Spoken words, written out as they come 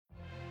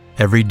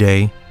Every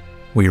day,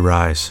 we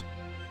rise,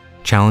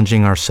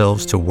 challenging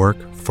ourselves to work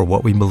for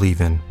what we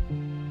believe in.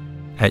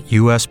 At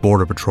U.S.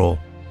 Border Patrol,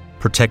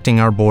 protecting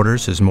our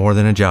borders is more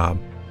than a job.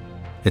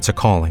 It's a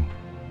calling.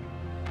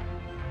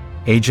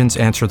 Agents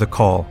answer the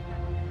call,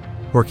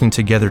 working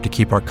together to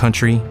keep our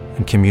country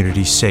and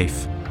communities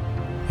safe.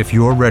 If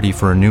you are ready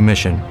for a new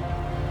mission,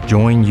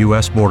 join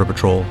U.S. Border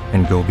Patrol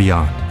and go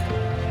beyond.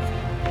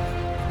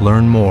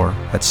 Learn more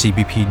at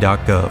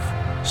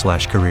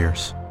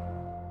cbp.gov/careers.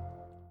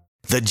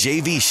 The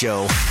JV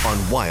Show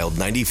on Wild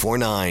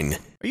 94.9.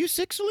 Are you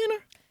sick, Selena?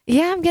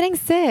 Yeah, I'm getting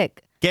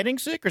sick. Getting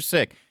sick or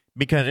sick?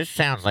 Because this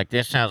sounds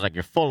like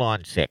you're full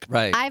on sick.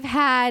 Right. I've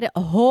had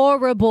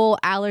horrible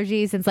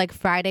allergies since like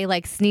Friday,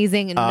 like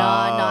sneezing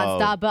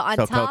nonstop. But on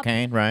so top,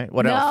 cocaine, right?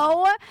 What no,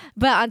 else?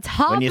 but on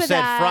top When you of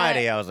said that,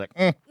 Friday, I was like,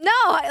 no,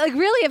 like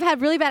really, I've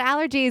had really bad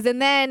allergies. And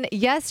then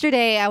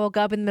yesterday, I woke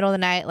up in the middle of the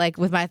night, like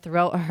with my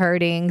throat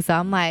hurting. So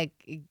I'm like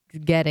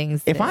getting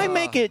sick. If I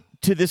make it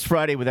to this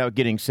Friday without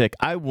getting sick,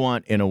 I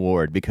want an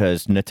award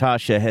because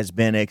Natasha has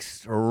been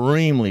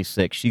extremely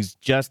sick. She's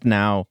just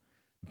now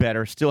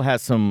better, still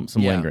has some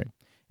lingering.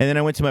 And then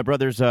I went to my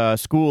brother's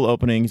school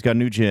opening. He's got a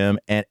new gym,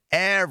 and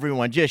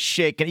everyone just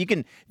shaking. You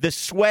can the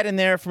sweat in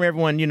there from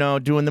everyone,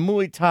 doing the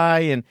Muay Thai,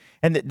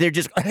 and they're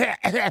just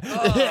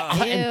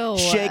and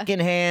shaking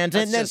hands.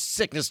 That's and then just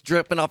sickness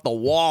dripping off the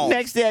wall.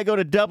 next day, I go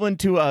to Dublin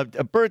to a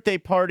birthday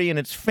party, and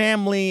it's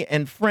family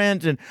and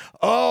friends. And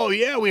oh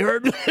yeah, we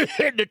heard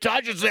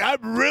Natasha say,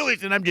 "I'm really,"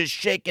 and I'm just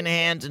shaking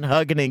hands and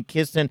hugging and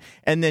kissing.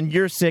 And then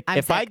you're sick.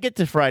 If I get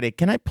to Friday,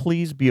 can I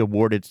please be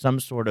awarded some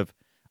sort of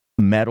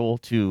medal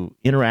to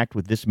interact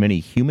with this many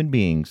human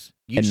beings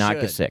and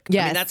not get sick?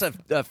 Yes. I mean, that's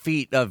a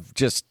feat of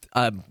just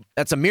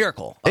that's a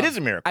miracle. It is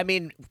a miracle. I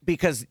mean,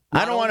 because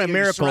I don't want a only are you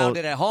miracle-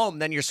 surrounded at home,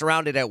 then you're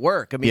surrounded at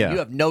work. I mean, Yeah. you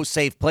have no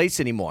safe place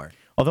anymore.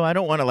 Although I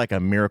don't want a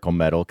miracle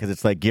medal because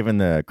it's like giving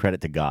the credit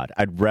to God.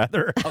 I'd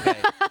rather Okay.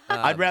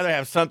 I'd rather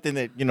have something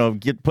that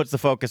puts the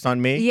focus on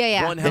me.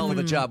 yeah. One hell of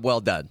a job well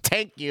done.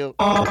 Thank you.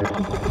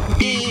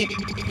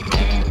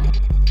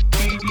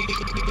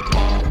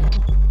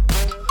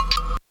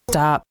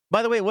 Stop.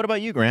 By the way, what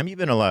about you, Graham? You've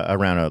been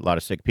around a lot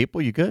of sick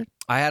people. You good?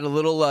 I had a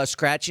little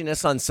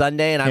scratchiness on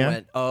Sunday, and I Yeah.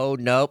 went, "Oh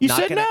nope, You not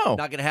said gonna, no.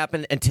 not gonna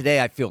happen." And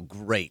today I feel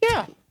great.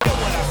 Yeah. I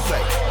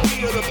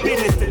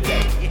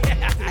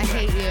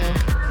hate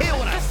you. Hear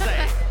what I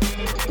say.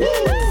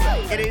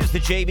 It is the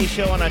JV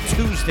Show on a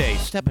Tuesday.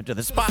 Step into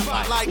the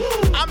spotlight.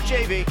 I'm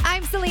JV.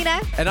 I'm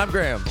Selena. And I'm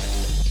Graham.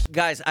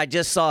 Guys, I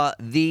just saw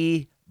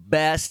the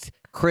best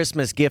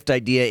Christmas gift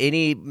idea.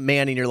 Any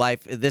man in your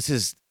life, this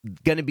is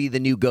going to be the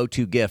new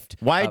go-to gift.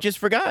 Why just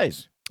for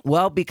guys?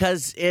 Well,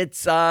 because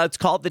it's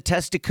called the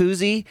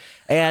Testacuzzi,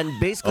 and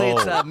basically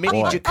it's a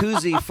mini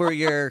jacuzzi for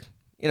your,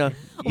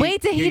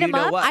 Wait, to heat them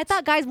up? I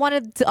thought guys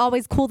wanted to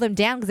always cool them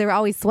down because they were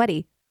always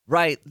sweaty.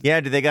 Right.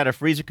 Yeah, do they got a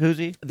freezer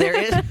koozie? There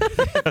is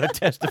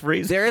Test the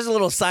freeze? there is a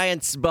little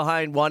science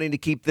behind wanting to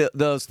keep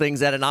those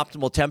things at an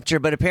optimal temperature,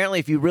 but apparently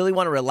if you really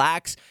want to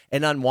relax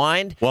and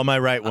unwind, Well, my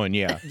right one,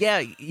 yeah. yeah,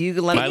 you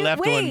can let My them,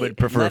 left one would wait.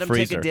 prefer let a 'em take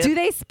a freezer. dip. Do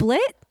they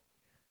split?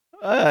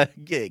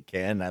 It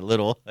can, a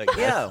little. I guess.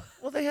 Yeah.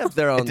 Well, they have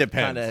their own It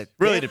depends. kind of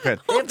Really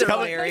depends. They have their own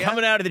Coming, area.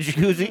 coming out of the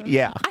jacuzzi,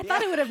 yeah. I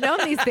thought I would have known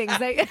these things.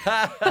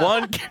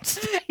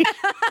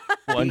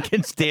 One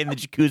can stay in the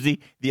jacuzzi.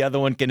 The other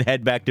one can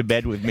head back to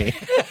bed with me.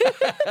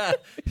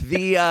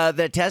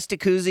 The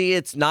Testacuzzi,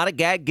 it's not a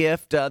gag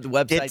gift. The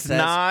website It's says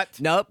not?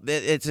 Nope,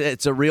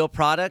 it's a real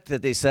product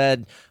that they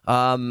said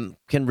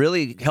can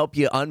really help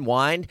you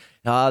unwind.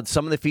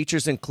 Some of the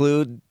features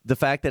include the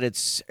fact that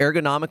it's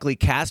ergonomically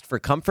cast for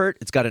comfort.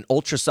 It's got an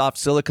ultra soft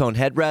silicone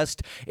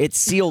headrest. It's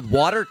sealed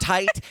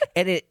watertight,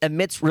 and it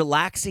emits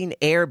relaxing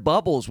air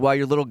bubbles while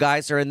your little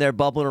guys are in there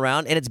bubbling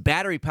around. And it's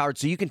battery powered,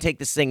 so you can take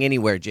this thing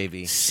anywhere.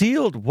 JV.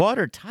 Sealed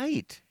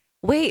watertight.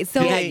 Wait,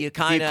 so Yeah, do you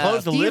kind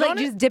close the of. you lid like on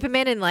it? just dip them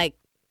in and like?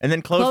 And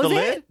then close the Close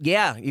lid? it?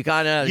 Yeah, you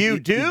kind of. You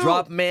do? You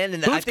drop them in,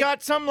 and I Who's think,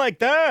 got something like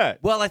that?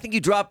 Well, I think you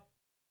drop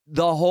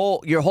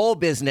your whole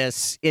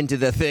business into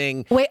the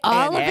thing. Wait,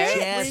 all and of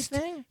it? just-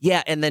 Everything?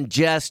 Yeah, and then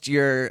just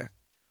your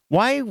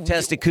Why?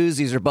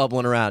 testacuzzis are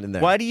bubbling around in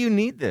there. Why do you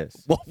need this?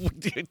 Well,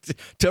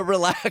 to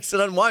relax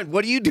and unwind.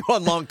 What do you do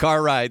on long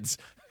car rides?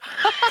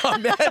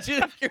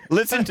 Imagine if you're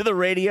Listen to the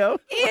radio. Ew,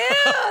 this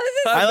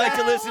is I like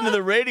to so- listen to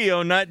the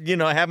radio, not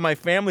have my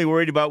family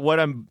worried about what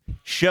I'm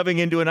shoving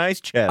into an ice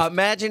chest.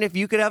 Imagine if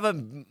you could have a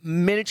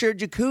miniature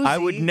jacuzzi. I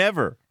would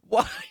never.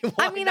 Why?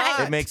 I mean, not?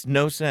 It makes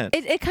no sense.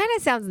 It kind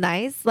of sounds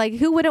nice. Like,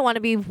 who wouldn't want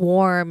to be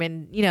warm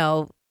and,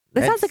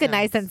 that sounds like a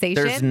nice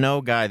sensation. There's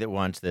no guy that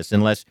wants this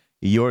unless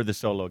you're the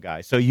solo guy.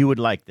 So you would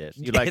like this.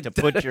 You'd like to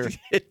put your...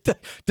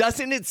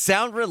 Doesn't it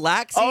sound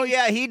relaxing? Oh,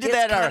 yeah, he did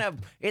that.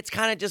 It's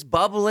kind of just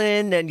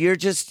bubbling, and you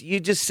just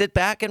sit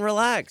back and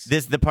relax.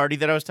 The party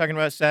that I was talking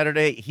about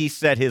Saturday, he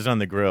set his on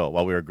the grill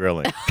while we were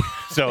grilling.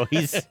 So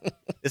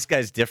this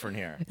guy's different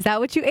here. Is that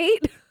what you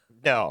ate?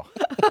 No.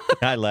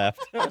 I left.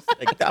 I was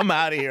like, I'm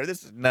out of here.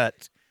 This is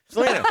nuts.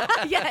 Selena,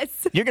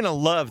 Yes. you're going to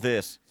love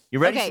this. You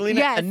ready, Okay, Selena?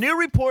 yes. A new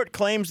report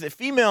claims that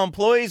female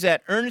employees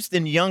at Ernst &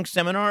 Young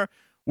Seminar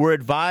were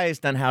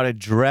advised on how to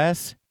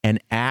dress and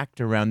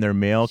act around their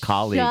male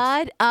colleagues.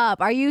 Shut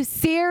up. Are you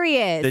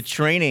serious? The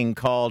training,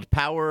 called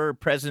Power,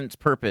 Presence,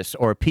 Purpose,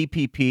 or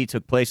PPP,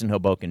 took place in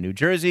Hoboken, New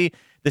Jersey.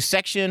 The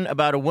section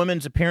about a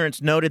woman's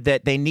appearance noted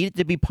that they needed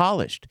to be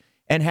polished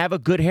and have a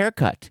good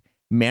haircut,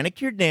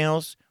 manicured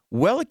nails,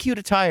 well-acute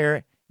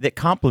attire that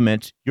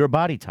complements your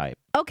body type.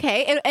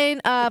 Okay,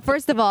 and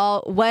first of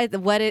all, what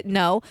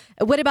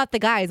about the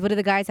guys? What do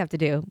the guys have to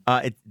do?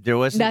 There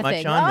wasn't Nothing.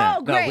 much on that.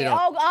 Oh, great.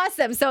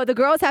 Awesome. So the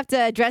girls have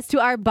to dress to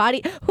our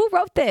body. Who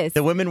wrote this?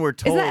 The women were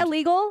told. Is that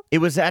illegal? It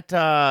was at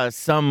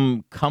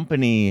some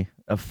company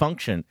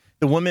function.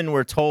 The women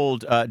were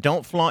told,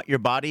 don't flaunt your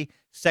body.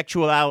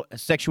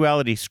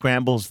 Sexuality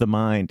scrambles the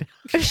mind.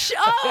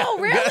 Oh,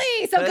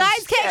 really? So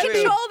guys can't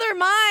control their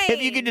mind.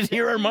 If you could just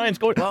hear our minds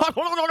going. We have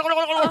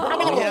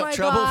my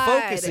trouble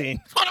God. focusing.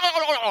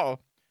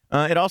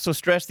 It also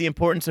stressed the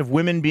importance of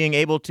women being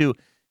able to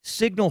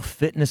signal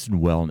fitness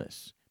and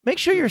wellness. Make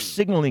sure you're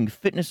signaling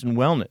fitness and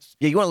wellness.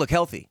 Yeah, you want to look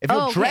healthy. If you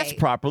Okay. dress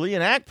properly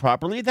and act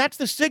properly, that's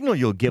the signal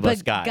you'll give us,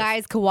 But guys.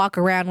 guys could walk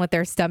around with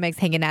their stomachs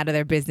hanging out of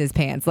their business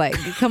pants. Like,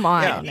 come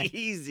on. Yeah.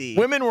 Easy.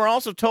 Women were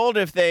also told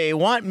if they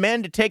want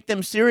men to take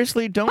them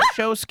seriously, don't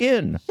show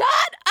skin. Shut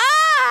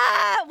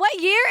up!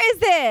 What year is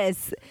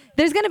this?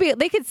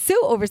 They could sue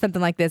over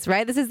something like this,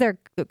 right? This is their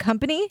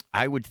company.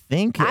 I would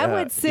think I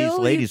would these sue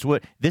ladies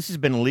would. This has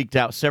been leaked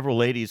out. Several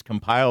ladies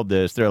compiled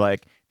this. They're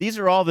like, these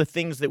are all the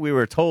things that we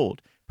were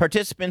told.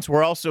 Participants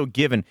were also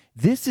given,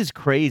 this is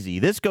crazy.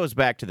 This goes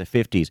back to the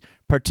 50s.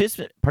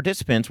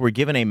 Participants were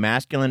given a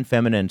masculine,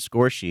 feminine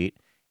score sheet,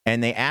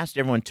 and they asked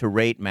everyone to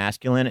rate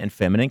masculine and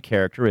feminine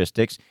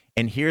characteristics.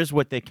 And here's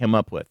what they came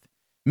up with.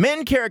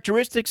 Men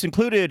characteristics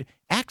included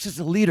acts as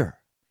a leader,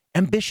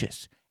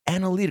 ambitious,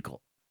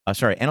 analytical,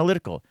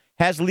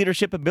 has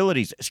leadership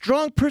abilities,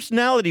 strong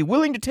personality,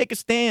 willing to take a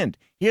stand.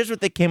 Here's what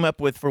they came up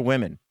with for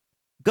women.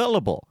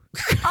 Gullible.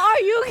 Are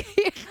you?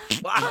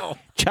 Wow.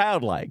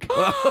 Childlike.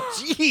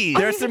 Oh, geez.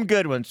 There's some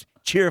good ones.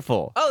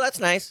 Cheerful. Oh, that's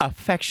nice.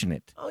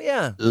 Affectionate. Oh,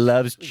 yeah.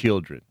 Loves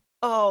children.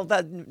 Oh,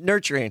 that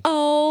nurturing.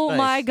 Oh Nice.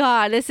 my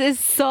God, this is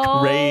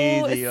so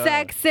Crazy,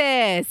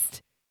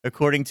 sexist.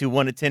 According to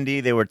one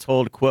attendee, they were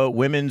told, quote,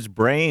 women's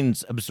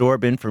brains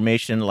absorb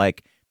information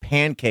like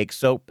pancakes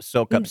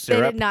soak up They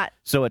syrup. did not.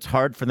 So it's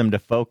hard for them to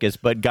focus.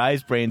 But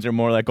guys' brains are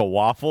more like a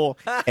waffle.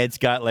 It's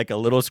got like a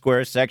little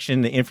square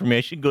section. The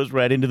information goes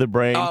right into the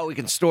brain. Oh, we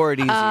can store it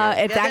easier. It's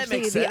Yeah, that actually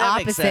makes the sense.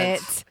 That makes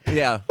sense. opposite.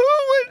 Yeah. Who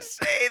would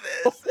say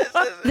this?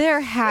 There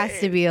has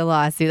to be a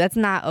lawsuit. That's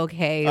not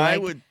okay. I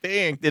Like, would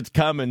think it's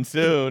coming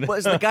soon.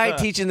 Was the guy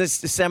teaching this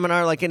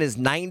seminar like in his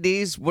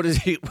 90s? What does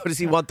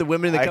he want the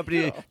women in the I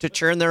company know. to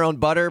churn their own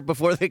butter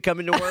before they come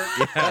into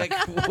work? Like,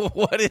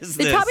 what is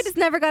they this? probably just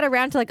never got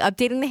around to like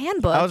updating the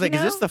handbook. I was like, you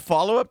is this know? the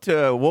follow-up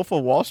to Wolf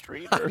of Wall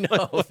Street? Or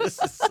No, this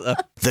is,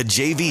 The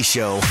JV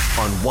Show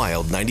on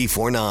Wild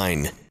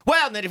 94.9.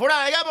 Well, 94.9,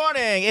 good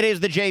morning. It is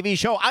the JV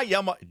show. I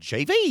am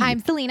JV. I'm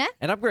Selena.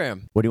 and I'm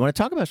Graham. What do you want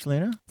to talk about,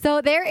 Selena?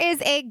 So there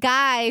is a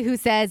guy who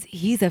says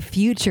he's a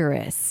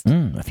futurist.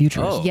 A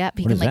futurist. Oh. Yep,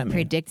 he What can does that like mean?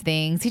 predict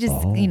things. He just,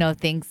 Oh.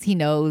 thinks he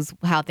knows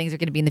how things are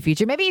going to be in the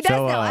future. Maybe he does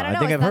So know. I don't know.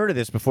 think It's I've not- heard of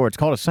this before. It's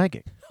called a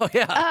psychic. Oh,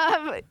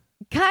 yeah.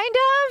 Kind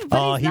of.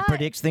 But he's He not.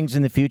 predicts things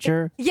in the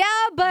future. Yeah,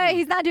 but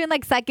he's not doing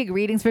like psychic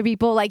readings for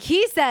people. Like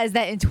he says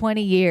that in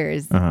 20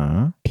 years,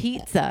 Uh-huh.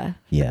 pizza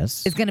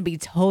Yes. is going to be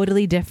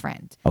totally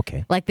different.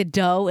 Okay. Like the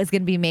dough is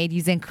going to be made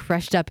using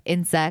crushed up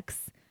insects.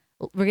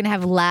 We're going to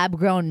have lab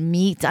grown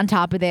meat on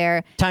top of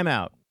there. Time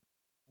out.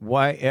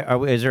 Why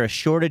is there a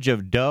shortage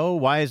of dough?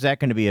 Why is that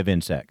going to be of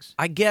insects?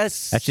 I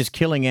guess That's just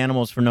killing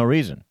animals for no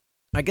reason.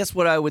 I guess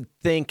what I would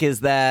think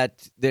is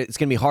that it's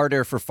going to be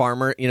harder for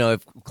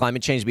if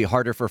climate change, be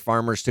harder for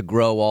farmers to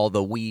grow all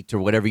the wheat or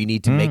whatever you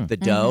need to make the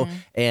dough.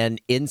 And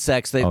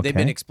insects, they've been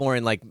Okay.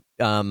 exploring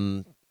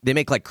they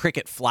make like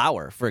cricket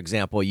flour, for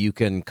example, you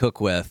can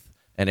cook with,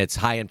 and it's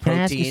high in Can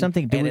I ask you protein,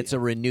 something? and it's a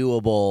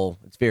renewable.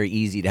 It's very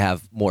easy to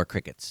have more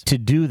crickets. To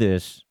do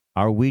this,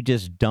 are we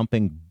just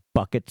dumping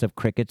buckets of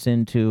crickets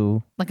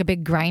into? Like a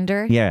big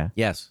grinder. Yeah,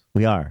 Yes.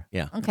 we are.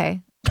 Yeah. Okay.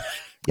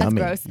 That's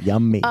Yummy. gross.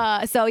 Yummy.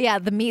 So yeah,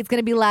 the meat's going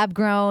to be lab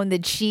grown. The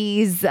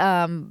cheese,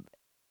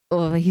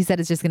 well, he said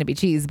it's just going to be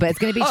cheese, but it's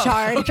going to be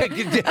charred. Okay,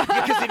 because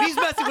if he's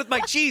messing with my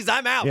cheese,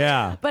 I'm out.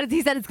 yeah. But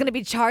he said it's going to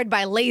be charred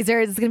by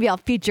lasers. It's going to be all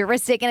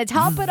futuristic. And to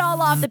top it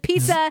all off, the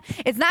pizza,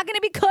 it's not going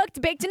to be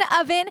cooked, baked in an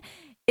oven.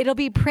 It'll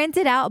be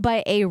printed out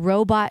by a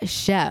robot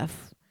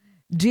chef.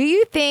 Do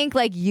you think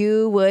like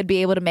you would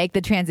be able to make the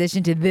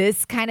transition to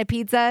this kind of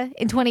pizza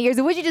in 20 years?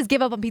 Or would you just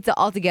give up on pizza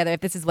altogether if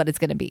this is what it's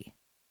going to be?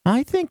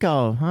 I think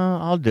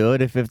I'll do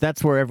it if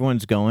that's where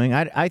everyone's going.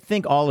 I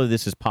think all of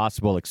this is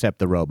possible except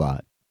the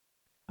robot.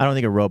 I don't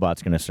think a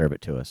robot's going to serve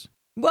it to us.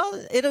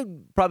 Well,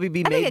 it'll probably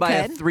be I think made it by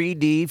a could.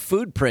 3D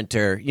food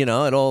printer.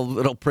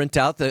 It'll print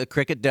out the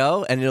cricket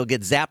dough and it'll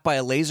get zapped by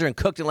a laser and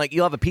cooked, and like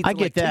you'll have a pizza I in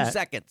get like that. 2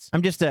 seconds.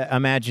 I'm just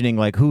imagining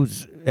like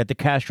who's at the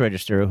cash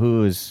register,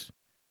 who's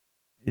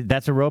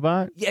That's a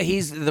robot? Yeah,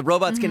 the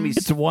robot's going to be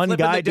It's one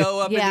flipping guy the dough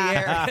up in the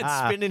Yeah. air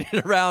and spinning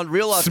it around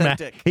real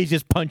authentic. He's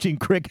just punching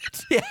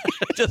crickets. Yeah,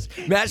 just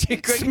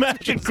mashing crickets,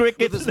 Smashing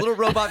crickets. with his little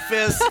robot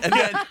fist, and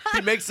then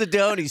he makes the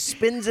dough and he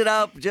spins it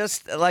up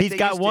just like He's they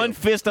got used one to.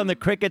 fist on the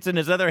crickets and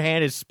his other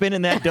hand is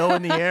spinning that dough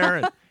in the air.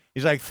 And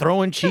he's like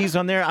throwing cheese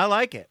on there. I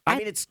like it. I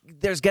mean,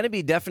 there's going to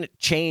be definite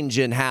change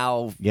in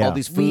how Yeah. all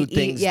these We food eat,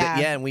 things. yeah.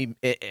 And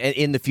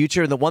in the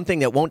future. The one thing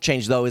that won't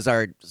change though is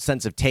our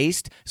sense of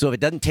taste. So if it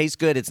doesn't taste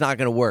good, it's not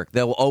going to work.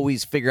 They'll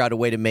always figure out a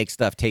way to make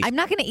stuff taste. I'm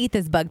not going to eat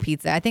this bug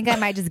pizza. I think I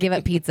might just give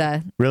up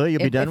pizza. Really? You'll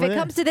be if, done if with it it?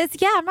 comes to this,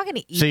 yeah, I'm not going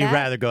to eat So you'd that.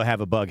 rather go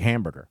have a bug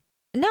hamburger?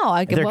 No,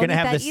 I They're won't gonna eat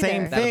have that the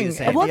same either. That'll be thing. the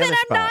same. at Well, the then other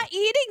I'm spot. not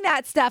eating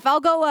that stuff.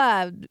 I'll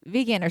go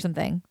vegan or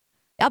something.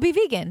 I'll be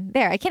vegan.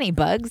 There, I can't eat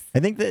bugs. I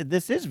think that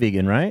this is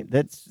vegan, right?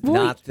 That's.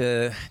 Not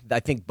the. I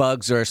think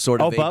bugs are sort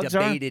of Oh, a bugs are?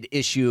 debated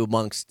issue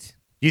amongst.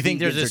 Do you think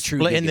there's vegans a or true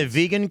split in the vegans.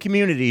 vegan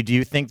community? Do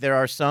you think there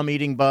are some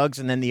eating bugs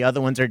and then the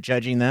other ones are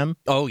judging them?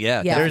 Oh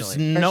yeah, Yeah. There's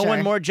definitely. no For one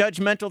sure. more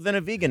judgmental than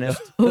a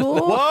veganist. Ooh.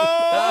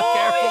 Whoa!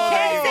 Careful You there,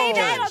 can't you say go,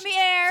 that Rich. on the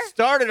air.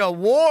 Started a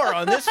war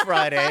on this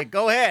Friday.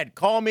 Go ahead,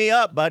 call me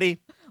up, buddy.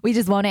 We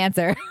just won't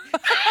answer.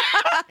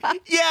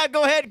 Yeah,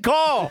 go ahead,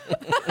 call,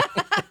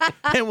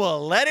 and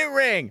we'll let it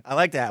ring. I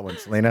like that one,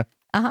 Selena.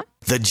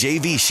 The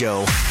JV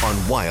Show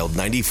on Wild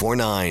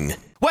 94.9.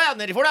 Well,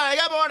 94.9,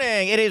 good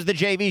morning. It is the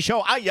JV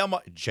show. I am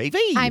JV.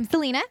 I'm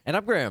Selena. And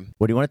I'm Graham.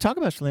 What do you want to talk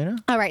about, Selena?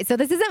 All right, so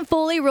this isn't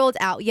fully rolled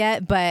out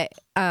yet, but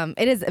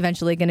it is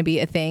eventually going to be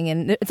a thing,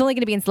 and it's only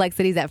going to be in select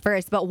cities at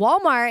first. But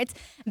Walmart,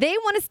 they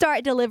want to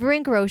start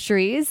delivering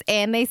groceries,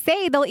 and they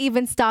say they'll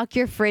even stock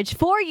your fridge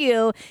for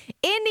you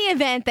in the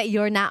event that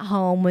you're not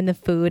home when the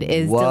food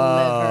is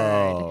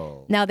delivered.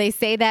 Now, they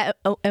say that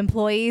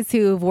employees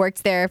who've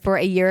worked there for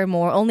a year or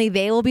more, only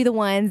they will be the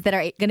ones that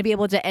are going to be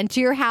able to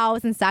enter your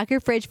house and stock your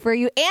fridge for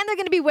you, and they're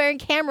going to be wearing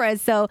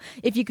cameras. So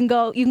if you can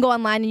go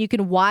online and you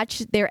can watch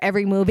their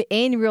every move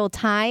in real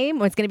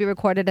time, or it's going to be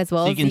recorded as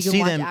well, So you can see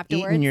watch them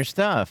afterwards. eating your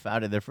stuff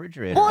out of the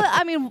refrigerator. Well,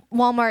 I mean,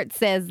 Walmart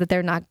says that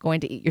they're not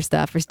going to eat your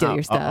stuff or steal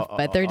your stuff,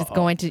 but they're just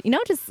going to,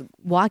 just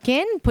walk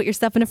in, put your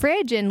stuff in the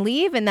fridge, and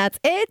leave, and that's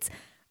it.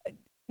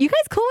 You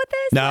guys cool with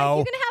this? No.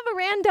 Like, you're gonna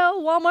have a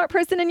rando Walmart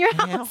person in your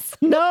house?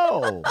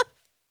 No.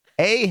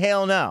 A,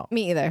 hell no.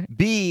 Me either.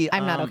 B,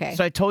 I'm not okay.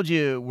 So I told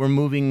you we're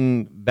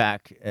moving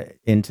back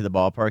into the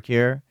ballpark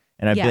here,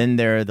 and I've Yeah. been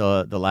there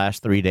the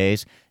last 3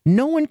 days.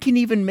 No one can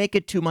even make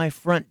it to my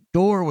front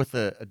door with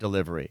a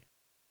delivery,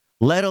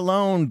 let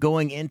alone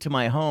going into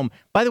my home.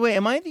 By the way,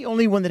 am I the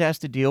only one that has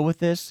to deal with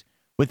this?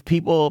 With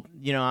people,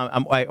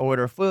 I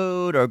order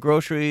food or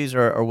groceries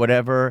or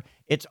whatever.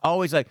 It's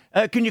always like,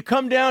 can you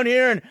come down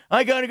here? And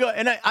I got to go.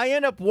 And I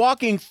end up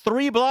walking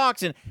 3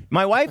 blocks. And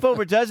my wife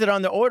overdoes it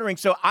on the ordering.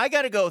 So I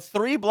got to go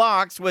 3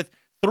 blocks with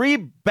 3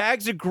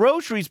 bags of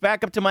groceries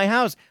back up to my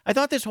house. I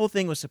thought this whole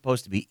thing was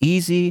supposed to be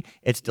easy.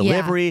 It's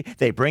delivery.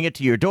 They bring it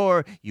to your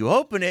door. You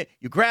open it.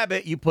 You grab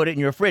it. You put it in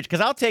your fridge.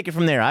 Because I'll take it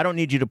from there. I don't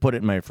need you to put it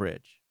in my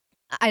fridge.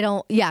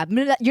 Yeah,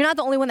 you're not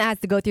the only one that has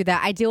to go through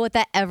that. I deal with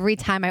that every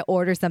time I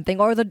order something,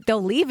 or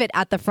they'll leave it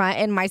at the front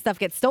and my stuff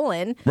gets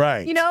stolen.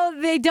 Right.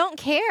 They don't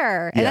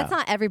care. And Yeah. that's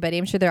not everybody.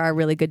 I'm sure there are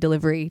really good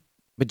delivery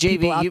But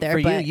people out JV,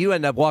 there, but- you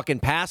end up walking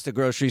past a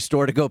grocery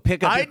store to go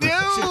pick up. I your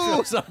groceries do.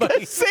 from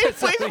somebody. Safeway's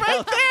Somebody right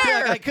else. You're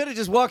there. like, I could have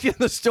just walked in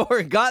the store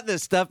and got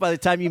this stuff by the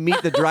time you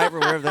meet the driver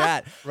wherever they're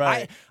at.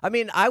 Right. I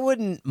mean, I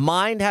wouldn't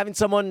mind having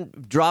someone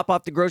drop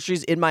off the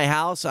groceries in my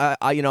house.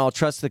 I'll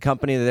trust the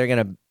company that they're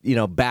gonna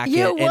back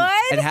You it would?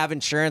 and have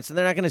insurance, and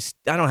they're not gonna.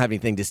 I don't have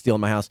anything to steal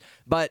in my house,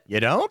 but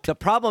You don't? the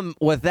problem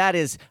with that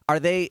is,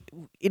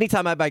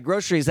 anytime I buy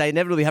groceries, I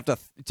inevitably have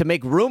to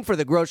make room for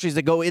the groceries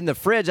that go in the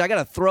fridge. I got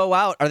to throw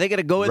out. Are they going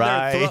to go in there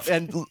Right.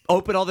 and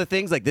open all the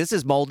things like this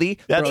is moldy?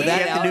 That's throw what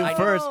that you have to out? do I-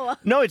 first.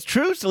 No, it's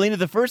true, Selena.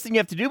 The first thing you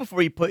have to do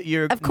before you put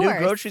your Of new course.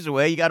 groceries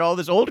away, you got all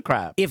this old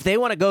crap. If they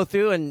want to go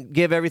through and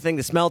give everything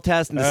the smell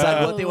test and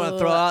decide what they want to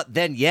throw out,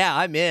 then yeah,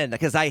 I'm in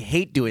because I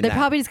hate doing They're that.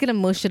 probably just gonna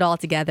mush it all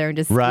together and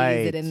just Right.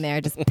 squeeze it in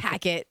there, just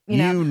pack it.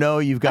 You know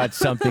you've got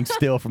something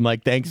still from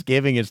like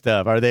Thanksgiving and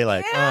stuff. Are they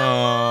like,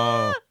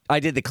 oh? I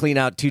did the clean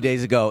out 2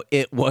 days ago.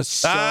 It was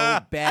so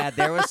bad.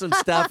 There was some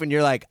stuff, and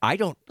you're like, I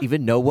don't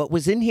even know what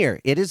was in here.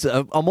 It is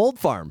a mold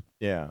farm.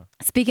 Yeah.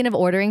 Speaking of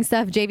ordering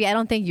stuff, JV, I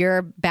don't think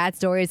your bad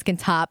stories can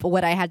top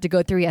what I had to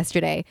go through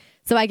yesterday.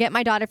 So I get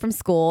my daughter from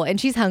school, and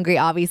she's hungry,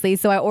 obviously.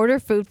 So I order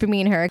food for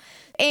me and her.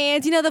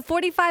 And, the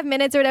 45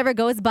 minutes or whatever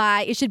goes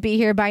by. It should be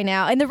here by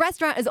now. And the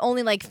restaurant is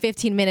only like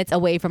 15 minutes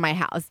away from my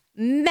house.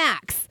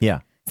 Max.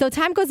 Yeah. So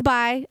time goes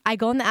by. I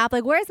go in the app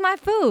like, where's my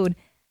food?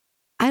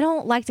 I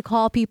don't like to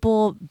call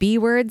people B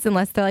words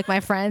unless they're like my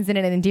friends in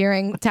an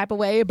endearing type of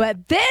way.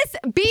 But this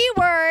B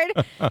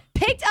word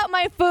picked up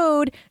my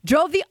food,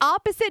 drove the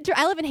opposite.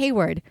 I live in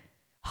Hayward.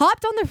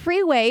 Hopped on the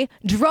freeway,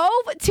 drove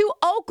to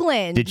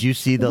Oakland. Did you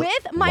see the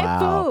with my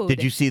Wow. food?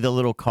 Did you see the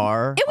little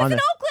car? It was on in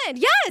the-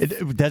 Oakland.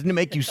 Yes. Doesn't it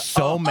make you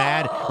so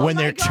mad when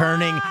my they're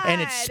turning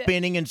and it's God.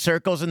 spinning in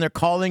circles and they're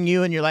calling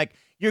you and you're like,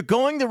 you're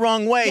going the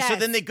wrong way. So Yes.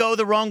 then they go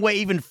the wrong way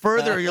even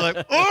further. You're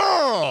like,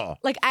 oh.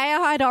 Like I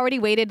had already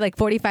waited like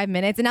 45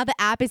 minutes, and now the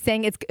app is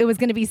saying it was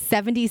going to be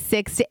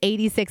 76 to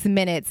 86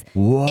 minutes.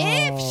 Whoa.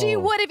 If she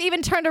would have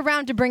even turned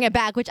around to bring it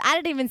back, which I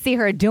didn't even see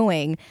her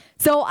doing.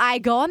 So I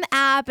go on the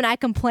app and I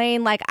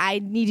complain like, I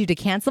need you to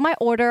cancel my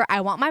order.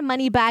 I want my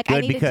money back. I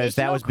Good, need because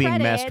that additional was being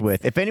messed credits.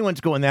 with. If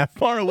anyone's going that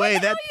far away,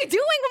 What the hell that are you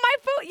doing with my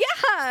food?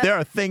 Yeah. there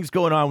are things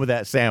going on with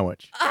that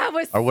sandwich. I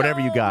was Or whatever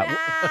so you got.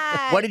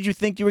 mad. What did you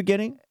think you were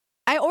getting?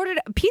 I ordered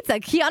pizza.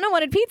 Kiana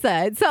wanted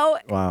pizza. So,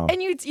 Wow.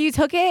 and you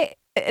took it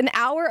an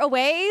hour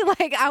away.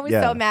 Like I was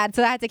Yeah. so mad.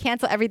 So I had to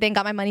cancel everything,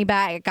 got my money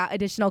back, got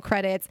additional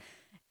credits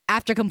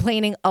after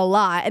complaining a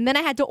lot. And then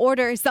I had to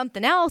order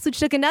something else, which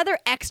took another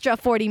extra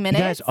 40 You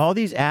minutes. guys, all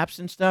these apps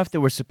and stuff that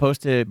were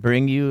supposed to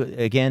bring you,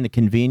 again, the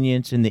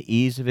convenience and the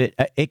ease of it,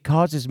 it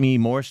causes me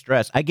more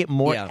stress. I get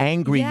more Yeah.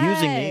 angry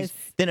using Yes. these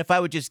than if I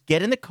would just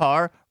get in the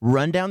car,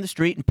 run down the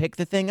street, and pick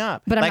the thing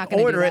up. But I'm like, not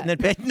gonna do order it that. and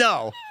then pay.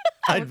 No,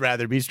 I'd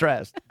rather be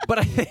stressed. But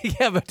I think,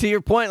 but to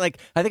your point, like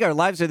I think our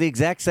lives are the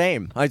exact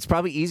same. It's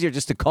probably easier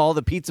just to call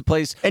the pizza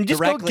place And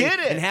just go directly get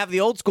it. and have the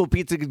old school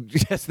pizza,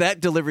 just that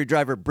delivery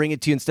driver bring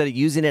it to you instead of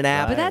using an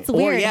app. But that's Or,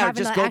 weird, yeah, having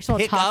just to go actual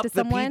pick talk up to the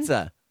someone.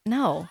 pizza.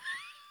 No.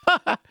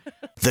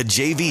 The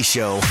JV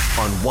Show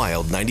on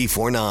Wild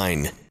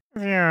 94.9.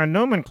 Yeah,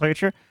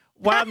 nomenclature.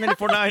 Wild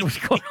 94.9 was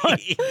going on.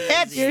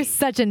 You're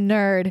such a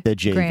nerd. The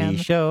JV Graham.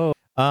 show.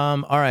 All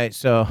right,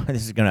 so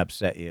this is going to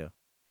upset you.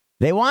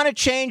 They want to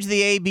change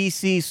the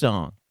ABC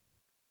song.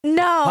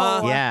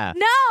 No. Yeah.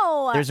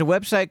 No. There's a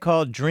website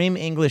called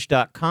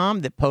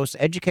dreamenglish.com that posts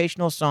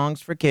educational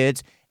songs for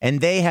kids,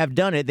 and they have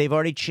done it. They've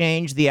already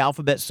changed the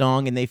alphabet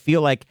song, and they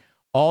feel like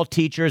all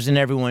teachers and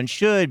everyone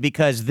should,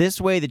 because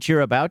this way that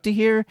you're about to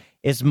hear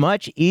is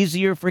much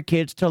easier for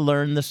kids to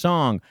learn the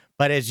song.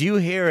 But as you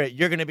hear it,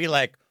 you're going to be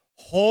like,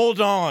 hold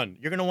on.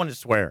 You're going to want to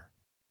swear.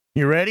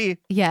 You ready?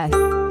 Yes.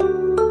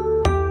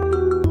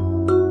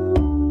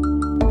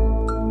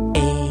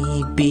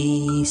 A,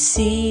 B,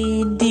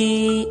 C,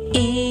 D,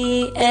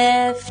 E,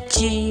 F,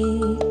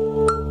 G,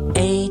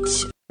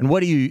 H. And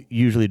what do you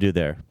usually do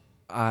there?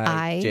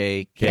 I,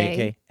 J,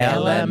 K,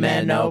 L, M,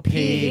 N, O, P.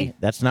 P.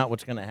 That's not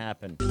what's going to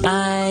happen.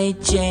 I,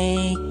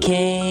 J,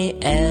 K,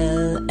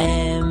 L,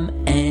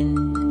 M,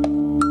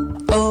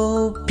 N,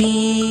 O,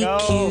 P,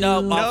 Q.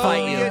 No, I'll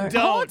fight you. R,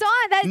 Hold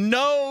on. That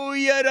No,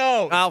 you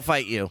don't. I'll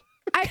fight you.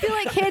 I feel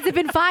like kids have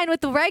been fine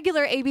with the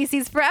regular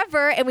ABCs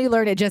forever, and we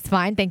learned it just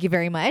fine. Thank you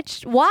very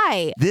much.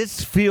 Why?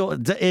 This feel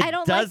it I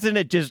don't like- doesn't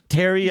it just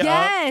tear you up?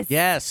 Yes.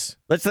 Yes.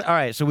 All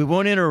right, so we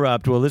won't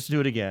interrupt. Well, let's do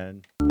it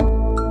again.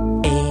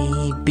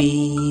 A,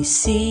 B,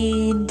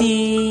 C,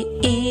 D,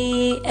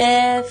 E,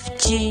 F,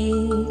 G,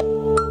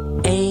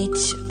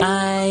 H,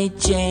 I,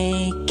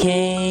 J,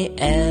 K,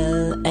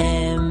 L,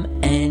 M,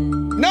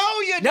 N. No,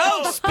 you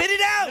No, spit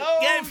it out.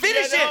 Yeah,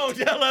 finish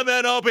it.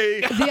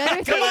 L-M-N-O-P. The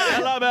other thing,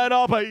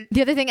 L-M-N-O-P.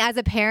 the other thing, as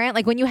a parent,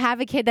 like when you have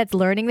a kid that's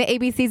learning the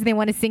ABCs and they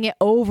want to sing it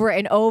over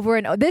and over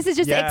and over, this is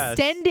just Yes.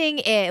 extending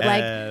it.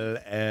 Like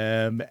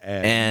L-M-N.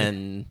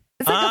 And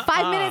it's like a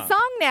 5-minute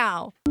song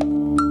now.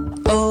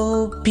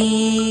 O,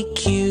 P,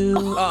 Q,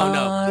 no.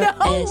 R,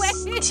 No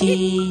S, way. T,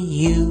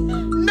 U.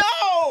 No!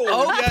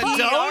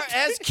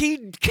 O-P-R-S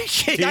key.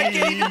 I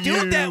can't even do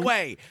it that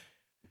way.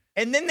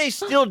 And then they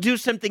still do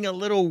something a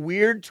little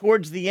weird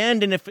towards the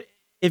end. And if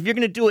you're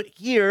going to do it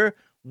here,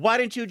 why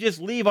don't you just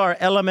leave our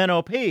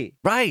L-M-N-O-P?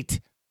 Right.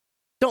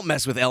 Don't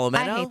mess with Elemento.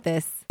 I hate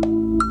this.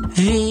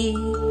 V,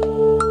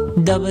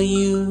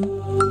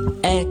 W,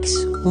 X,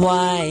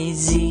 Y,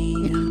 Z.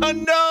 Oh,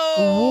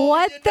 no!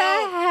 What the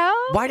hell?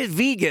 Why did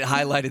V get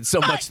highlighted so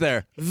much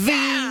there?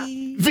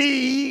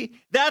 V.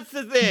 That's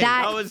the thing.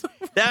 That-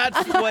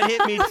 That's what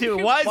hit me too.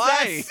 Why is Why?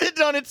 that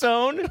sitting on its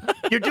own?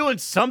 You're doing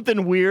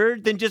something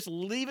weird, then just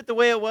leave it the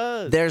way it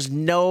was. There's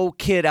no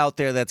kid out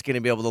there that's going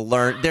to be able to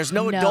learn. There's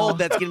no No. adult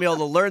that's going to be able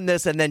to learn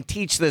this and then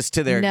teach this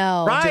to their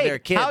No. to Right. their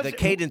kid. How's The it-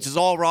 cadence is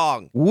all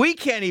wrong. We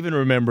can't even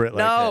remember it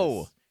like No.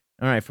 this.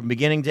 All right, from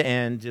beginning to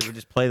end, we'll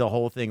just play the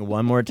whole thing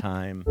one more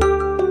time.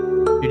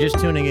 You're just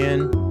tuning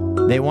in.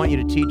 They want you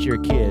to teach your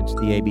kids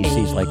the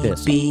ABCs like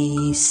this.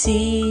 B,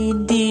 C,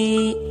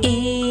 D,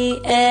 E,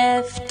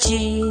 F,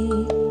 G,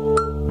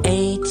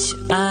 H,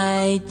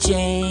 I,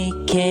 J,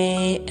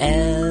 K,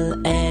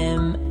 L,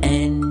 M,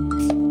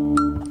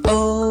 N,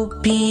 O,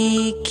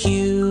 P,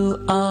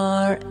 Q,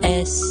 R,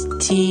 S,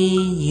 T,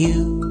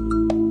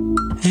 U,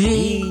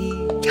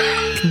 V,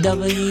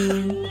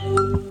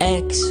 W,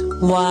 X,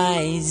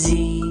 Y,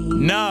 Z.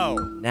 No.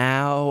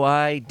 Now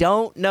I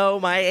don't know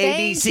my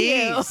Thank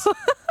ABCs. you.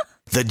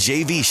 The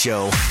JV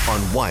Show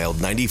on Wild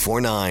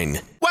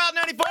 94.9. Wild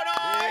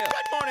 94.9.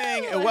 Good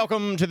morning and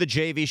welcome to the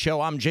JV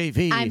Show. I'm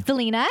JV. I'm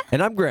Selena.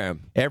 And I'm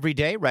Graham. Every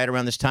day, right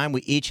around this time,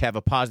 we each have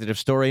a positive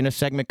story in a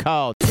segment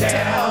called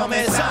Tell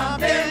Me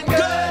Something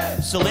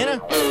Good.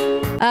 Selena?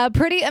 A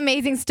pretty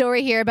amazing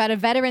story here about a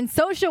veteran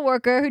social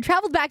worker who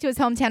traveled back to his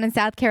hometown in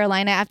South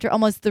Carolina after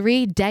almost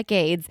 3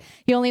 decades.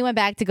 He only went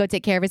back to go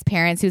take care of his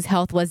parents whose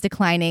health was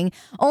declining.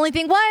 Only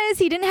thing was,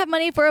 he didn't have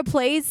money for a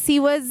place. He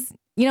was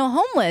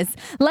homeless.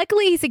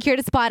 Luckily, he secured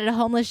a spot at a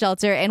homeless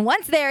shelter, and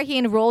once there, he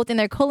enrolled in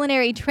their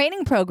culinary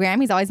training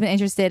program. He's always been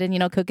interested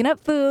in, cooking up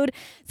food.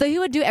 So he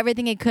would do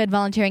everything he could,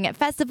 volunteering at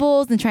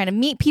festivals and trying to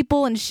meet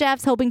people and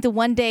chefs, hoping to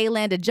one day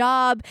land a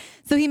job.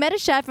 So he met a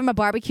chef from a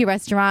barbecue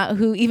restaurant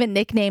who even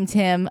nicknamed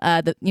him,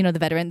 the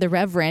veteran, the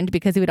Reverend,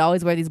 because he would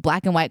always wear these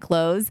black and white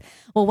clothes.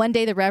 Well, one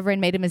day the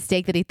Reverend made a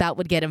mistake that he thought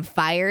would get him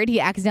fired. He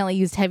accidentally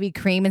used heavy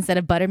cream instead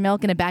of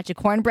buttermilk in a batch of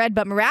cornbread,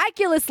 but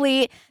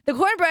miraculously, the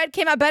cornbread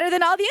came out better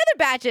than all the other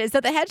batches. So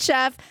the head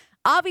chef,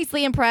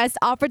 obviously impressed,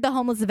 offered the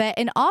homeless vet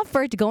an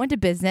offer to go into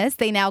business.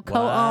 They now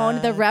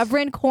co-own the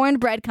Reverend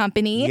Cornbread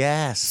Company.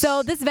 Yes.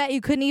 So this vet,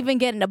 who couldn't even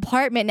get an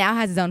apartment, now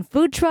has his own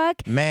food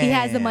truck. Man. He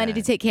has the money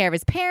to take care of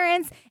his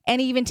parents, and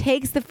he even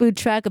takes the food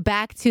truck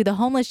back to the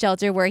homeless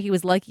shelter where he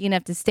was lucky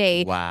enough to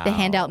stay to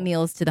hand out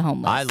meals to the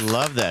homeless. I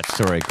love that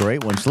story.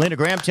 Great one. Selena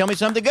Graham, tell me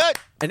something good.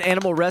 An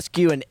animal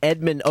rescue in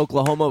Edmond,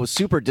 Oklahoma was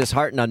super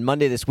disheartened on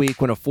Monday this week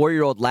when a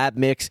 4-year-old lab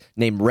mix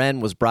named Ren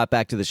was brought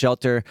back to the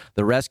shelter.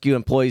 The rescue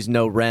employees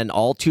know Ren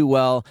all too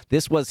well.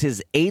 This was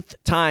his 8th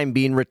time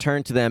being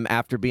returned to them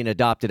after being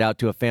adopted out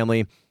to a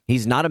family.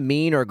 He's not a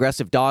mean or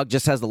aggressive dog,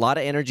 just has a lot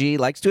of energy,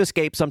 likes to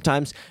escape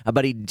sometimes,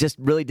 but he just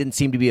really didn't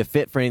seem to be a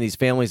fit for any of these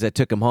families that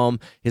took him home.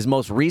 His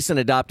most recent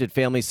adopted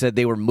family said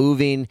they were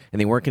moving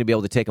and they weren't going to be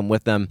able to take him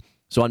with them.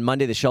 So on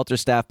Monday, the shelter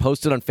staff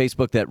posted on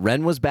Facebook that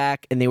Ren was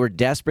back and they were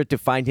desperate to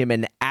find him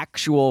an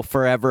actual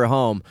forever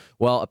home.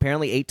 Well,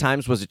 apparently 8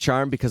 times was a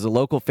charm because a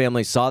local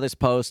family saw this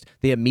post.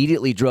 They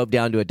immediately drove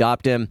down to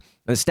adopt him.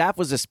 And the staff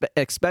was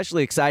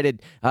especially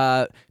excited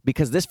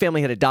because this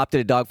family had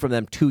adopted a dog from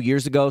them 2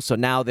 years ago. So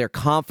now they're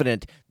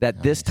confident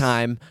that this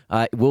time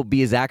will be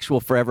his actual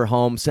forever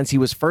home. Since he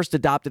was first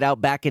adopted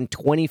out back in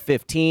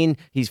 2015,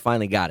 he's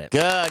finally got it.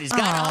 Good. He's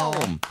got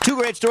home. 2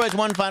 great stories.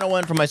 One final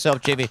one for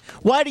myself, JV.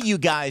 Why do you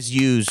guys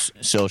use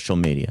social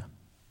media?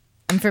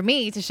 And for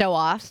me, to show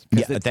off,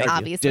 Yeah, thank you.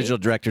 obviously. Digital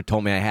director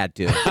told me I had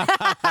to.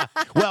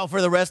 Well, for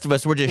the rest of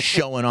us, we're just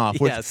showing off.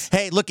 Yes.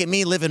 Hey, look at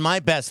me living my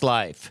best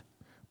life.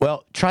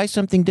 Well, try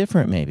something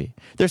different, maybe.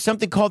 There's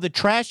something called the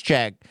trash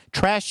tag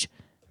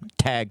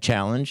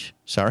challenge.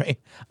 Sorry.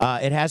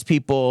 It has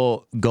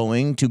people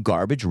going to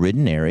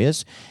garbage-ridden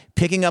areas,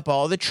 picking up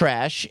all the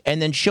trash,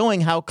 and then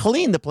showing how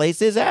clean the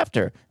place is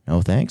after.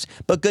 No thanks.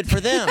 But good for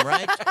them,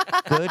 right?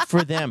 Good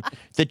for them.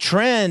 The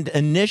trend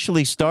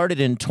initially started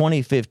in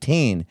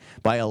 2015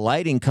 by a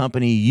lighting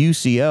company,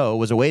 UCO. It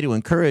was a way to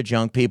encourage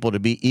young people to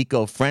be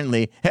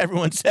eco-friendly.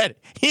 Everyone said,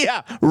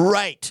 yeah,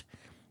 right.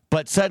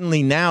 But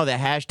suddenly now the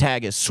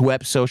hashtag has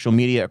swept social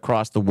media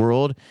across the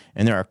world,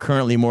 and there are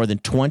currently more than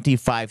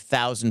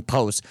 25,000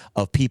 posts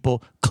of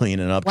people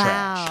cleaning up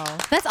trash. Wow.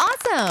 That's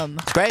awesome.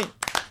 It's great.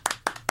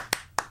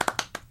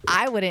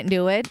 I wouldn't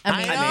do it. I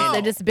mean, know.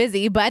 they're just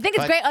busy, but I think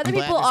it's But great. Other I'm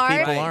glad people there's are.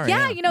 people are,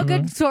 yeah.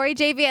 Good story,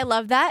 JV. I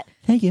love that.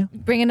 Thank you.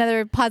 Bring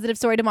another positive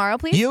story tomorrow,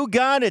 please. You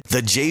got it.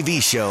 The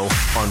JV Show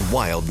on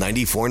Wild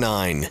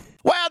 94.9.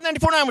 Wild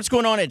 94.9, what's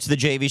going on? It's the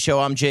JV Show.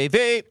 I'm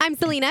JV. I'm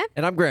Selena.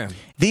 And I'm Graham.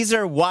 These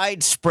are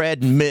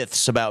widespread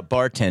myths about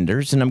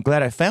bartenders, and I'm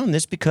glad I found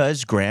this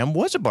because Graham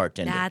was a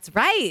bartender. That's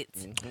right.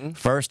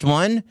 First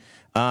one,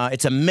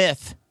 it's a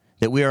myth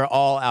that we are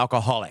all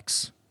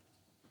alcoholics.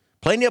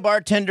 Plenty of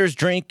bartenders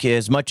drink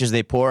as much as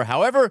they pour.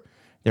 However,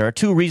 there are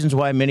 2 reasons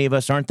why many of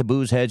us aren't the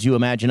booze heads you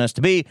imagine us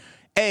to be.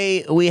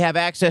 A, we have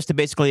access to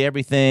basically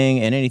everything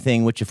and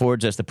anything, which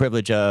affords us the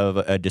privilege of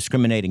a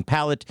discriminating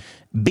palate.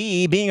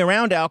 B, being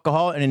around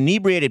alcohol and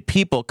inebriated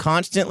people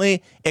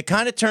constantly, it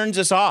kind of turns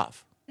us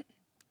off.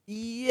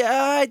 Yeah,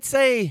 I'd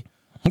say.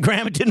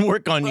 Graham, it didn't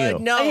work on you.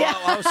 No,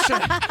 I was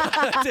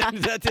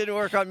trying. that didn't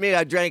work on me.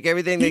 I drank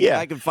everything that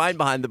I could find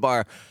behind the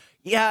bar.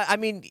 Yeah, I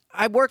mean,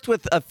 I worked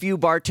with a few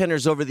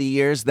bartenders over the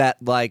years that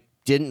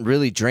didn't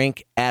really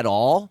drink at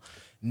all.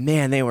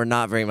 Man, they were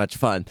not very much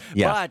fun.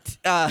 Yeah.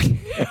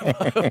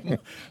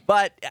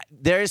 But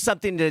there is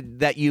something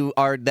that you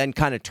are then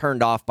kind of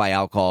turned off by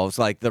alcohol. It's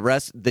like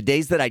the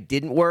days that I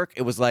didn't work,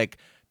 it was like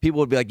people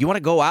would be like, "You want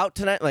to go out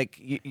tonight? Like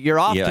you're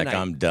off Yeah, tonight." like,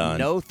 I'm done.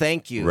 No,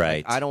 thank you.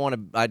 Right. Like, I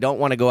don't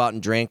want to go out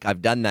and drink.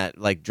 I've done that.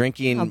 Like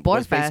drinking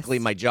was basically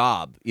my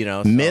job.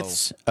 So.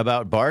 Myths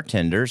about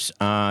bartenders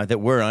that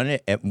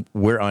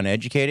we're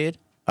uneducated.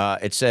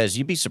 It says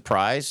you'd be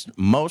surprised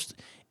most.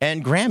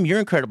 And Graham, you're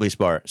incredibly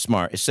smart.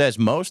 It says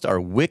most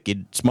are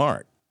wicked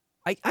smart.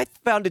 I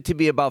found it to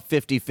be about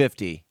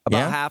 50-50.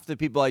 About half the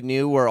people I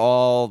knew were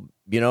all,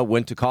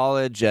 went to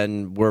college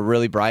and were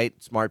really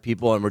bright, smart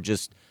people, and were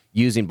just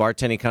using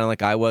bartending kind of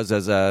like I was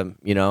as a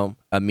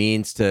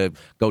means to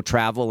go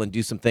travel and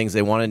do some things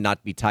they wanted,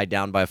 not be tied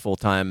down by a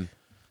full-time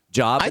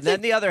job. And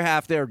then the other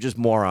half, they were just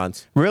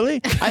morons.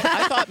 Really?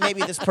 I thought maybe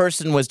this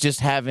person was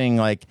just having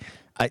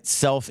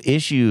self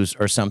issues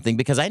or something,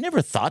 because I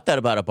never thought that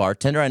about a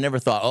bartender. I never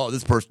thought, oh,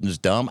 this person is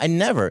dumb. I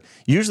never.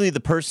 Usually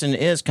the person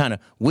is kind of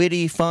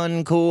witty,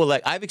 fun, cool.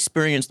 Like I've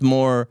experienced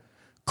more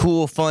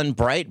cool, fun,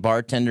 bright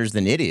bartenders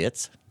than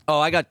idiots. Oh,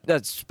 I got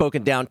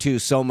spoken down to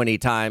so many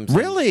times.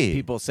 Really?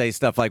 People say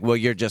stuff like, well,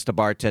 you're just a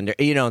bartender.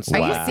 And stuff Are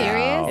you like that.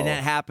 serious? And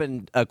that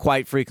happened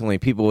quite frequently.